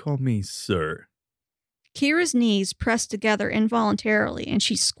did you call me sir? Kira's knees pressed together involuntarily and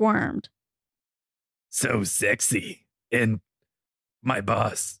she squirmed. So sexy. And my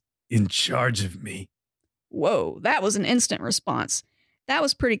boss in charge of me. Whoa, that was an instant response. That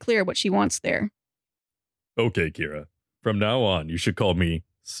was pretty clear what she wants there. Okay, Kira. From now on, you should call me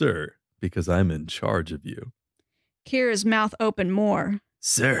sir because I'm in charge of you. Kira's mouth opened more.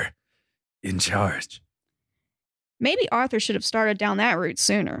 Sir, in charge. Maybe Arthur should have started down that route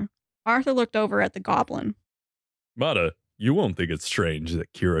sooner. Arthur looked over at the goblin. Mata, you won't think it's strange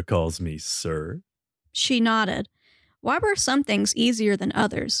that Kira calls me sir? She nodded. Why were some things easier than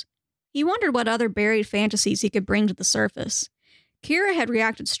others? He wondered what other buried fantasies he could bring to the surface. Kira had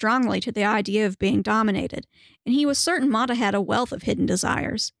reacted strongly to the idea of being dominated, and he was certain Mata had a wealth of hidden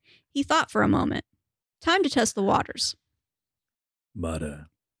desires. He thought for a moment. Time to test the waters. Mata,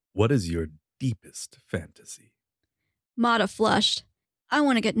 what is your deepest fantasy? Mata flushed. I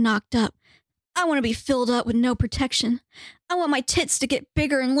want to get knocked up. I want to be filled up with no protection. I want my tits to get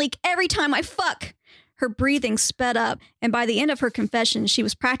bigger and leak every time I fuck. Her breathing sped up, and by the end of her confession, she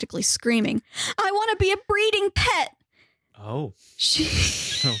was practically screaming, I want to be a breeding pet. Oh. She...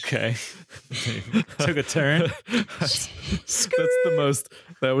 Okay. Took a turn.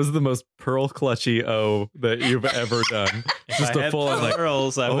 That was the most pearl clutchy O that you've ever done. If Just I a had full on like,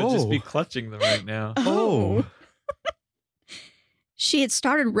 pearls, I would just be oh. clutching them right now. oh. She had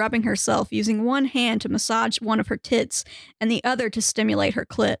started rubbing herself, using one hand to massage one of her tits and the other to stimulate her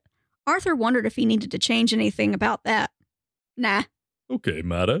clit. Arthur wondered if he needed to change anything about that. Nah. Okay,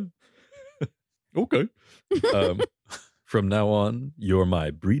 Mata. Okay. From now on, you're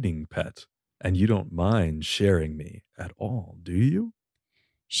my breeding pet. And you don't mind sharing me at all, do you?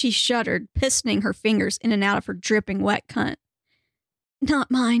 She shuddered, pistoning her fingers in and out of her dripping wet cunt.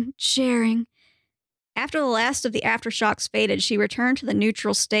 Not mine, sharing. After the last of the aftershocks faded, she returned to the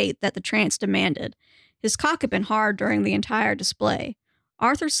neutral state that the trance demanded. His cock had been hard during the entire display.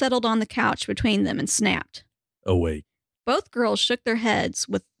 Arthur settled on the couch between them and snapped. Awake. Both girls shook their heads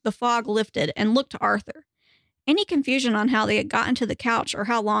with the fog lifted and looked to Arthur. Any confusion on how they had gotten to the couch or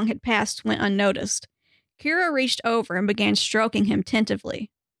how long had passed went unnoticed. Kira reached over and began stroking him tentatively.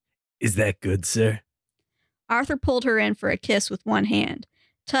 Is that good, sir? Arthur pulled her in for a kiss with one hand.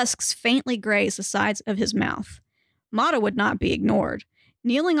 Tusks faintly grazed the sides of his mouth. Mata would not be ignored.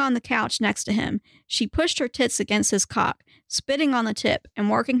 Kneeling on the couch next to him, she pushed her tits against his cock, spitting on the tip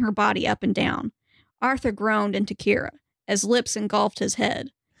and working her body up and down. Arthur groaned into Kira as lips engulfed his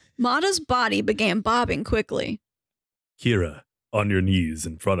head. Mata's body began bobbing quickly. Kira, on your knees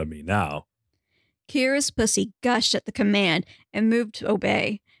in front of me now. Kira's pussy gushed at the command and moved to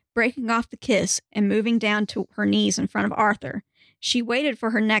obey, breaking off the kiss and moving down to her knees in front of Arthur. She waited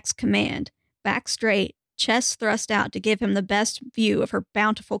for her next command, back straight, chest thrust out to give him the best view of her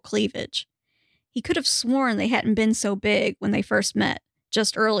bountiful cleavage. He could have sworn they hadn't been so big when they first met,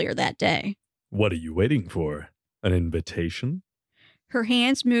 just earlier that day. What are you waiting for? An invitation? Her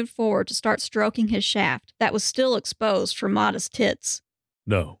hands moved forward to start stroking his shaft that was still exposed for Mata's tits.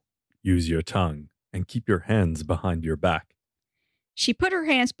 No. Use your tongue and keep your hands behind your back. She put her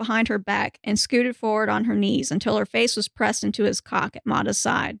hands behind her back and scooted forward on her knees until her face was pressed into his cock at Mata's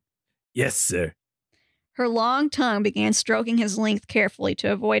side. Yes, sir. Her long tongue began stroking his length carefully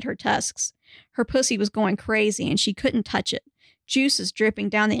to avoid her tusks. Her pussy was going crazy and she couldn't touch it, juices dripping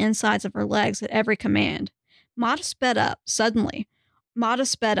down the insides of her legs at every command. Mata sped up. Suddenly,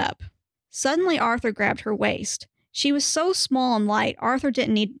 Arthur grabbed her waist. She was so small and light, Arthur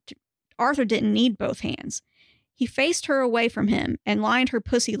didn't need both hands. He faced her away from him and lined her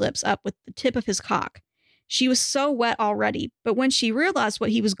pussy lips up with the tip of his cock. She was so wet already, but when she realized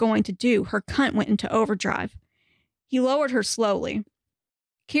what he was going to do, her cunt went into overdrive. He lowered her slowly.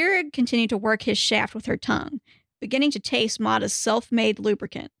 Kira continued to work his shaft with her tongue, beginning to taste Mata's self-made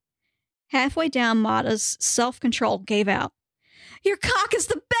lubricant. Halfway down, Mata's self-control gave out. Your cock is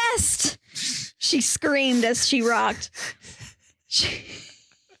the best! She screamed as she rocked.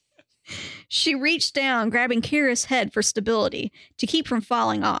 She reached down, grabbing Kira's head for stability, to keep from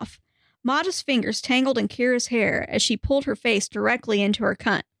falling off. Mata's fingers tangled in Kira's hair as she pulled her face directly into her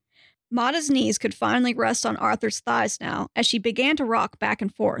cunt. Mata's knees could finally rest on Arthur's thighs now as she began to rock back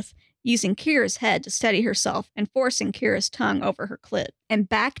and forth, using Kira's head to steady herself and forcing Kira's tongue over her clit and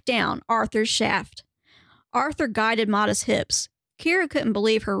back down Arthur's shaft. Arthur guided Mata's hips. Kira couldn't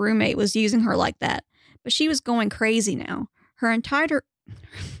believe her roommate was using her like that, but she was going crazy now. Her entire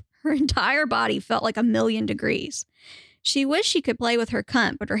body felt like 1,000,000 degrees. She wished she could play with her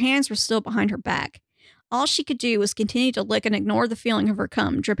cunt, but her hands were still behind her back. All she could do was continue to lick and ignore the feeling of her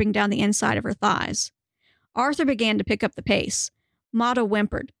cum dripping down the inside of her thighs. Arthur began to pick up the pace. Mata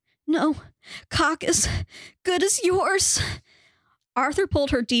whimpered, No, cock as good as yours. Arthur pulled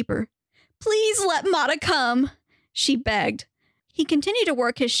her deeper. Please let Mata come, she begged. He continued to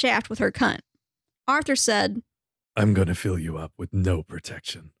work his shaft with her cunt. Arthur said, I'm going to fill you up with no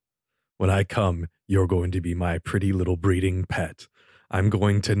protection. When I come, you're going to be my pretty little breeding pet. I'm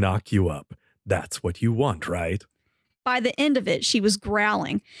going to knock you up. That's what you want, right? By the end of it, she was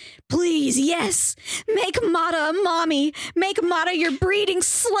growling. Please, yes. Make Mata a mommy. Make Mata your breeding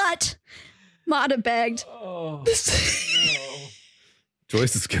slut. Mata begged. Oh, no.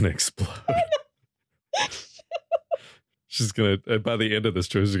 Joyce is going to explode. She's going to, by the end of this,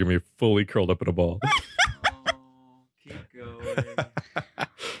 Joyce is going to be fully curled up in a ball. Oh, keep going.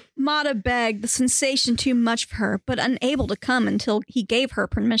 Mata begged, the sensation too much for her, but unable to come until he gave her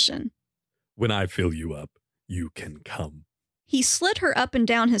permission. When I fill you up, you can come. He slid her up and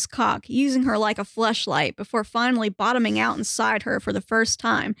down his cock, using her like a fleshlight before finally bottoming out inside her for the first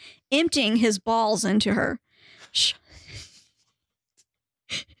time, emptying his balls into her.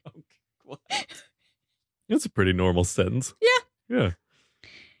 What? That's a pretty normal sentence. Yeah.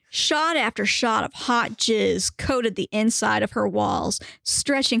 Shot after shot of hot jizz coated the inside of her walls,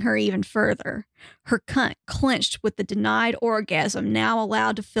 stretching her even further. Her cunt clenched with the denied orgasm now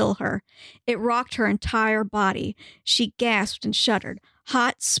allowed to fill her. It rocked her entire body. She gasped and shuddered.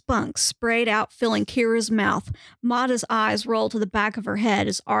 Hot spunk sprayed out, filling Kira's mouth. Mata's eyes rolled to the back of her head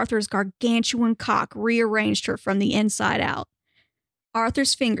as Arthur's gargantuan cock rearranged her from the inside out.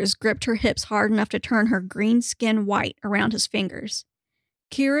 Arthur's fingers gripped her hips hard enough to turn her green skin white around his fingers.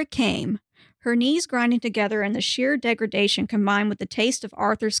 Kira came. Her knees grinding together in the sheer degradation combined with the taste of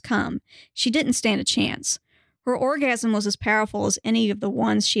Arthur's cum. She didn't stand a chance. Her orgasm was as powerful as any of the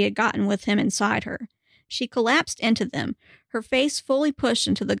ones she had gotten with him inside her. She collapsed into them, her face fully pushed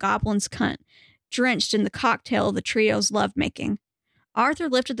into the goblin's cunt, drenched in the cocktail of the trio's lovemaking. Arthur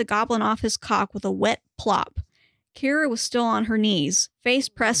lifted the goblin off his cock with a wet plop. Kira was still on her knees, face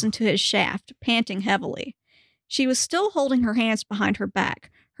pressed into his shaft, panting heavily. She was still holding her hands behind her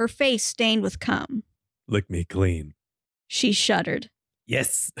back, her face stained with cum. Lick me clean. She shuddered.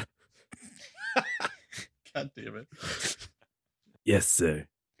 Yes. God damn it. Yes, sir.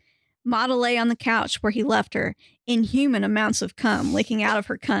 Mata lay on the couch where he left her, inhuman amounts of cum leaking out of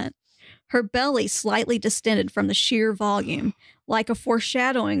her cunt. Her belly slightly distended from the sheer volume, like a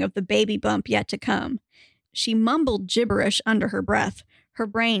foreshadowing of the baby bump yet to come. She mumbled gibberish under her breath, her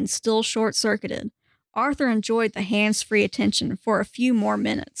brain still short-circuited. Arthur enjoyed the hands-free attention for a few more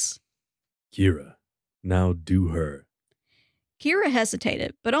minutes. Kira, now do her. Kira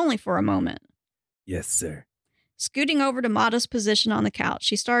hesitated, but only for a moment. Yes, sir. Scooting over to Mata's position on the couch,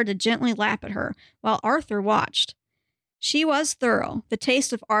 she started to gently lap at her, while Arthur watched. She was thorough, the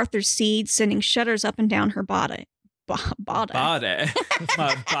taste of Arthur's seed sending shudders up and down her body. Body.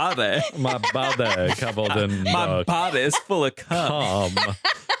 My body. My body covered in My body is full of cum.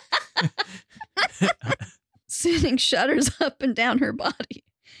 Sending shudders up and down her body.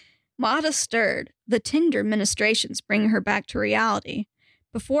 Mata stirred, the tender ministrations bringing her back to reality.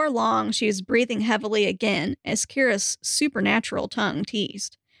 Before long, she was breathing heavily again as Kira's supernatural tongue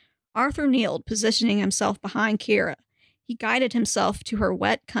teased. Arthur kneeled, positioning himself behind Kira. He guided himself to her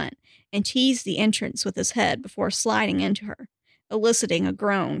wet cunt and teased the entrance with his head before sliding into her, eliciting a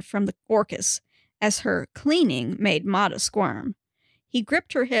groan from the orcus as her cleaning made Mata squirm. He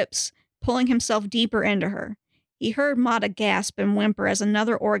gripped her hips, pulling himself deeper into her. He heard Mata gasp and whimper as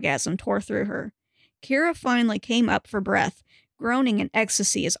another orgasm tore through her. Kira finally came up for breath, groaning in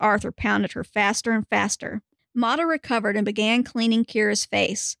ecstasy as Arthur pounded her faster and faster. Mata recovered and began cleaning Kira's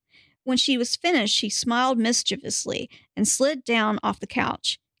face. When she was finished, she smiled mischievously and slid down off the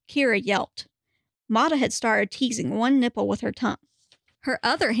couch. Kira yelped. Mata had started teasing one nipple with her tongue. Her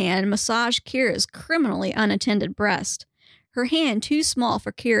other hand massaged Kira's criminally unattended breast. Her hand too small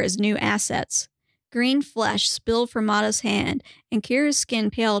for Kira's new assets. Green flesh spilled from Mata's hand, and Kira's skin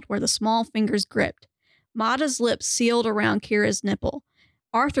paled where the small fingers gripped. Mata's lips sealed around Kira's nipple.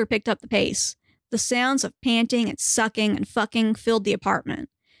 Arthur picked up the pace. The sounds of panting and sucking and fucking filled the apartment.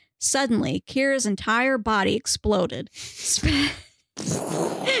 Suddenly, Kira's entire body exploded.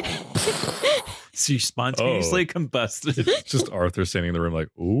 She spontaneously combusted. Just Arthur standing in the room like,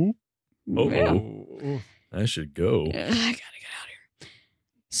 ooh. Oh, I should go. I gotta get out of here.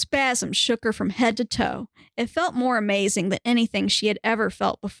 Spasms shook her from head to toe. It felt more amazing than anything she had ever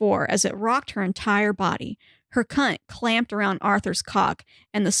felt before as it rocked her entire body. Her cunt clamped around Arthur's cock,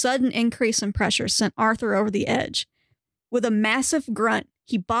 and the sudden increase in pressure sent Arthur over the edge. With a massive grunt,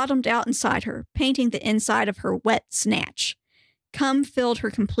 he bottomed out inside her, painting the inside of her wet snatch. Cum filled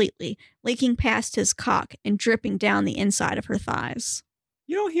her completely, leaking past his cock and dripping down the inside of her thighs.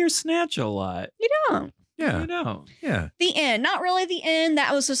 You don't hear snatch a lot. You don't. Yeah. You don't. Yeah. The end. Not really the end.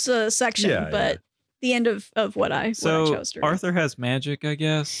 That was just a section, but the end of what I chose to read. Arthur has magic, I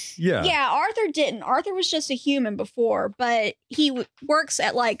guess. Yeah. Yeah, Arthur didn't. Arthur was just a human before, but he works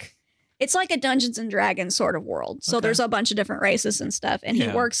at it's like a Dungeons and Dragons sort of world. So there's a bunch of different races and stuff, and he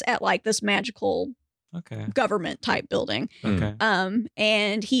works at this magical government type building. Okay.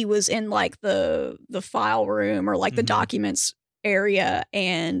 And he was in the file room or the documents area,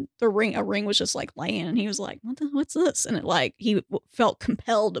 and a ring was just laying, and he was like, what's this? And it he felt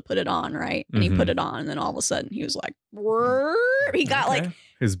compelled to put it on, right? And he put it on, and then all of a sudden he was like, he got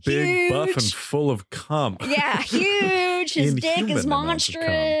his big, huge, buff, and full of cum. Yeah, huge. His dick Inhuman is amounts of cum.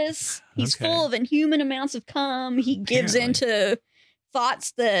 monstrous. He's full of inhuman amounts of cum. He gives into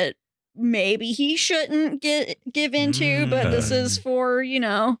thoughts that maybe he shouldn't give into, but this is for,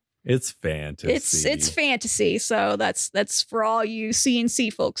 It's fantasy. It's fantasy. So that's for all you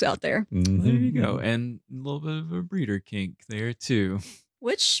CNC folks out there. Mm-hmm. There you go. And a little bit of a breeder kink there too.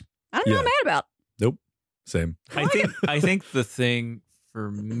 Which I'm not mad about. Nope. Same. I think the thing for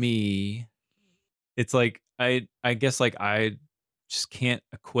me, it's I guess I just can't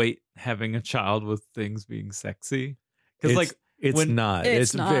equate having a child with things being sexy. Because it's not.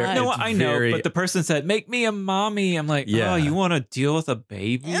 It's not. very. No, I know, but the person said, "Make me a mommy." I'm like, Yeah. "Oh, you want to deal with a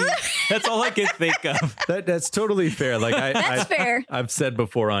baby?" That's all I can think of. That's totally fair. Like That's fair. I've said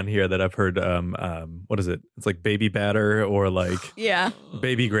before on here that I've heard what is it? It's like baby batter or like Yeah.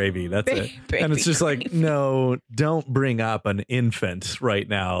 baby gravy. That's it. And it's just like, no, don't bring up an infant right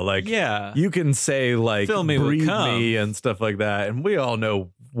now. Like, Yeah. you can say like Fill me with breathe cum. me and stuff like that, and we all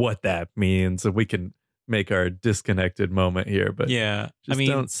know what that means, and we can make our disconnected moment here. But Yeah. just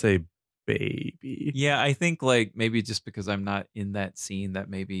don't say baby. Yeah, I think like maybe just because I'm not in that scene, that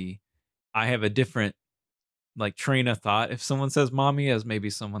maybe I have a different like train of thought if someone says mommy as maybe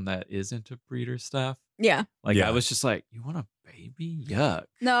someone that is into breeder stuff. Yeah. Like Yeah. I was just like, you want a baby? Yuck.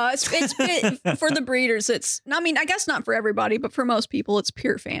 No, it's for the breeders. It's, I mean, I guess not for everybody, but for most people, it's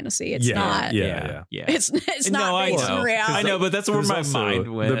pure fantasy. It's not. Yeah. It's not based in reality. I know, but that's where There's my also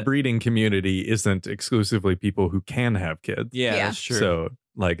mind went. The breeding community isn't exclusively people who can have kids. Yeah, Yeah. that's true. So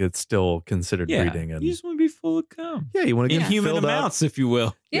like it's still considered breeding, and you just want to be full of cum. yeah, you want to In get human filled up. amounts, if you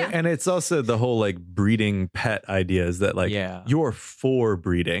will. Yeah. And it's also the whole like breeding pet idea is that like Yeah. you're for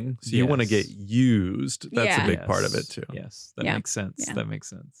breeding, so you want to Yes. get used. That's Yeah. a big part of it too. Yes, that Yeah. makes sense. Yeah. That makes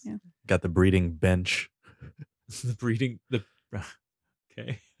sense. Yeah. Got the breeding bench. The breeding,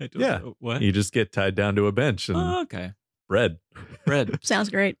 okay. I don't Yeah. know. What? You just get tied down to a bench and Oh, okay. bread. Bread. Sounds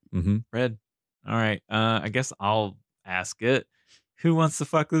great. Mm-hmm. Bread. All right. I guess I'll ask it. Who wants to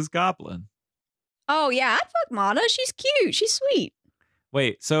fuck this goblin? Oh, yeah. I'd fuck Mata. She's cute. She's sweet.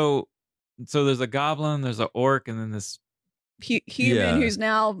 Wait, so there's a goblin, there's an orc, and then this. Human Yeah. who's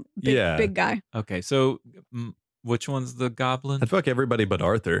now big guy. Okay, so which one's the goblin? I'd fuck everybody but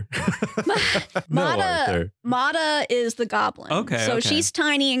Arthur. No, Mata, Arthur. Mata is the goblin. Okay, So okay. she's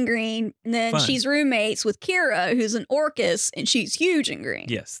tiny and green. And then Fun. she's roommates with Kira, who's an orcus, and she's huge and green.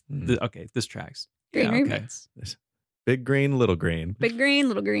 Yes. Mhm. Okay, this tracks. Green Yeah, okay. roommates. Big green, little green. Big green,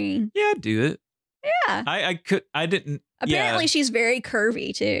 little green. Yeah, do it. Yeah. I didn't. Apparently, she's very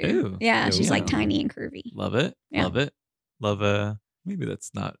curvy, too. Ooh. Yeah, Ooh. she's like Yeah. tiny and curvy. Love it. Yeah. Love it. Love maybe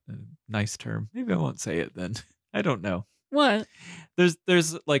that's not a nice term. Maybe I won't say it then. I don't know. What?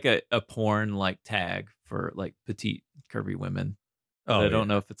 There's like a porn like tag for like petite curvy women. Oh, But I don't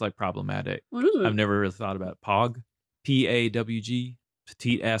know if it's like problematic. What is it? I've never really thought about it. POG, PAWG,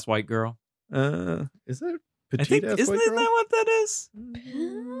 petite ass white girl. Is that I petite think ass isn't white that girl? what that is?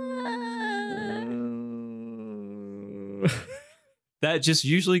 That just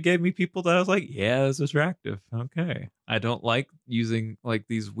usually gave me people that I was like, yeah, it's attractive. Okay. I don't like using like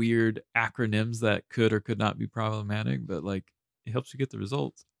these weird acronyms that could or could not be problematic, but like it helps you get the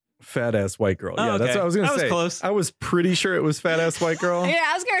results. Fat ass white girl. Oh, Yeah, that's okay. what I was gonna I was say. close. I was pretty sure it was fat ass white girl. Yeah,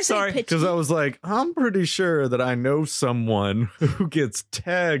 I was going to say Sorry, petite. Because I was like, I'm pretty sure that I know someone who gets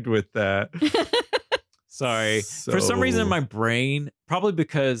tagged with that. Sorry. For some reason in So- my brain, probably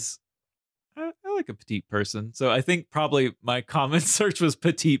because I like a petite person. So I think probably my comment search was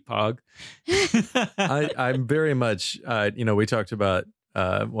petite pog. I'm very much, we talked about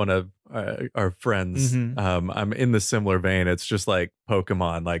one of our friends. Mhm. I'm in the similar vein. It's just like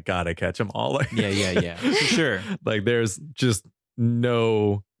Pokemon, like gotta catch them all. Like, Yeah. For sure. Like there's just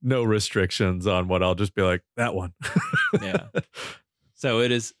no restrictions on what I'll just be like, that one. Yeah. So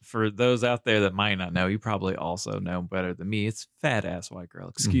it is for those out there that might not know, you probably also know better than me. It's fat ass white girl.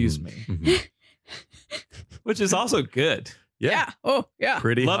 Excuse Mhm. me. Mhm. Which is also good. Yeah. Oh, yeah.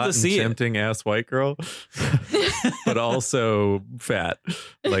 Pretty Love hot to see and it. tempting ass white girl, but also fat.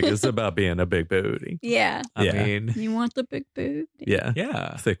 Like it's about being a big booty. Yeah. I Yeah. mean, You want the big boob? Yeah.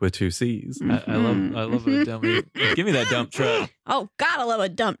 yeah. Thick with two C's. I love a dummy. Give me that dump truck. Oh, God, I love a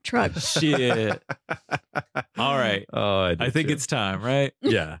dump truck. Shit. All right. Oh, I think it's time, right?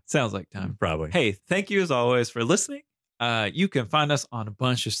 yeah, Sounds like time. probably. Hey, thank you as always for listening. You can find us on a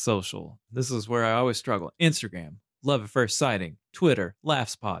bunch of social. This is where I always struggle. Instagram, Love at First Sighting. Twitter,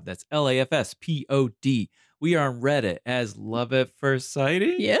 LaughsPod. That's LAFSPOD. We are on Reddit as Love at First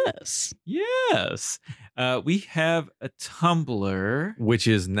Sighting. Yes. Yes. We have a Tumblr. Which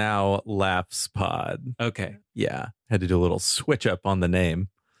is now Laughs Pod. Okay. Yeah, had to do a little switch up on the name.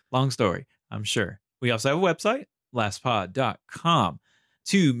 Long story, I'm sure. We also have a website, lastpod.com.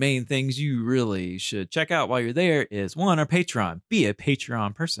 Two main things you really should check out while you're there is one, our Patreon. Be a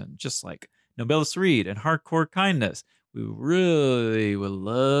Patreon person, just like Nobilis Reed and Hardcore Kindness. We really would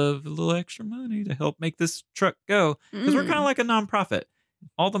love a little extra money to help make this truck go because we're kind of like a nonprofit.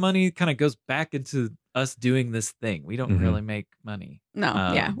 All the money kind of goes back into us doing this thing. We don't Mhm. really make money. No,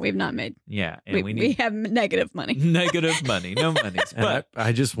 yeah, we've not made. Yeah, and We, we need have negative money. negative money, no monies. And But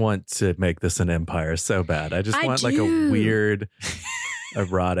I just want to make this an empire so bad. I just I want like a do. weird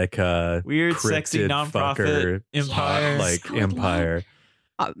erotica, weird, sexy cryptid nonprofit fucker, empire. like I would love- empire.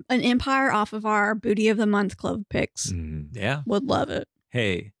 An empire off of our Booty of the Month Club picks. Mm. Yeah. Would love it.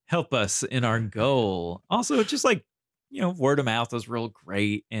 hey, help us in our goal. Also, just like, word of mouth is real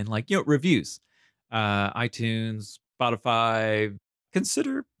great. And like, reviews, iTunes, Spotify,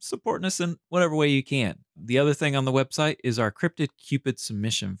 consider supporting us in whatever way you can. The other thing on the website is our Cryptid Cupid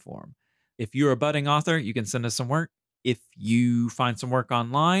submission form. If you're a budding author, you can send us some work. If you find some work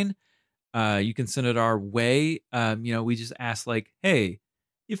online, you can send it our way. We just ask like, hey,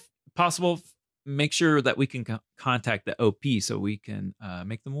 if possible, make sure that we can contact the OP so we can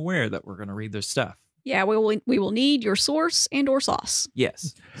make them aware that we're going to read their stuff. Yeah, we will need your source and or sauce.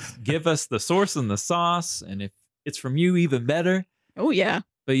 Yes. Give us the source and the sauce. And if it's from you, even better. Oh, yeah.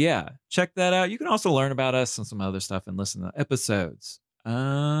 But yeah, check that out. You can also learn about us and some other stuff and listen to episodes.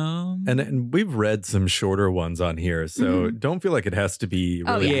 And we've read some shorter ones on here, so don't feel like it has to be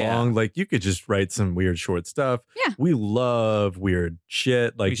really long. Like you could just write some weird short stuff. Yeah, we love weird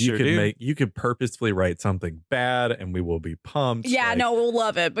shit. Like you could purposefully write something bad, and we will be pumped. Yeah, like, no, we'll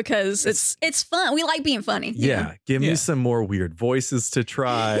love it because it's fun. We like being funny. Yeah, give me some more weird voices to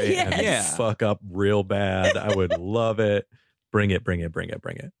try and fuck up real bad. I would love it. Bring it.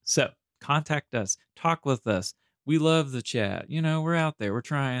 So contact us. Talk with us. We love the chat. We're out there. We're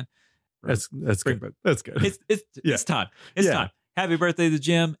trying. That's good. That's good. It's time. It's time. Happy birthday to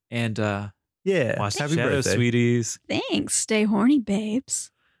Jim. And watch happy Shadow, birthday, sweeties. Thanks. Stay horny,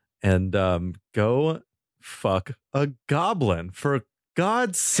 babes. And go fuck a goblin for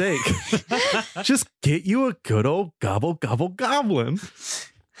God's sake. Just get you a good old gobble goblin.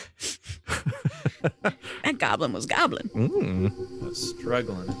 That goblin was goblin. I was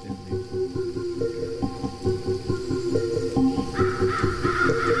struggling.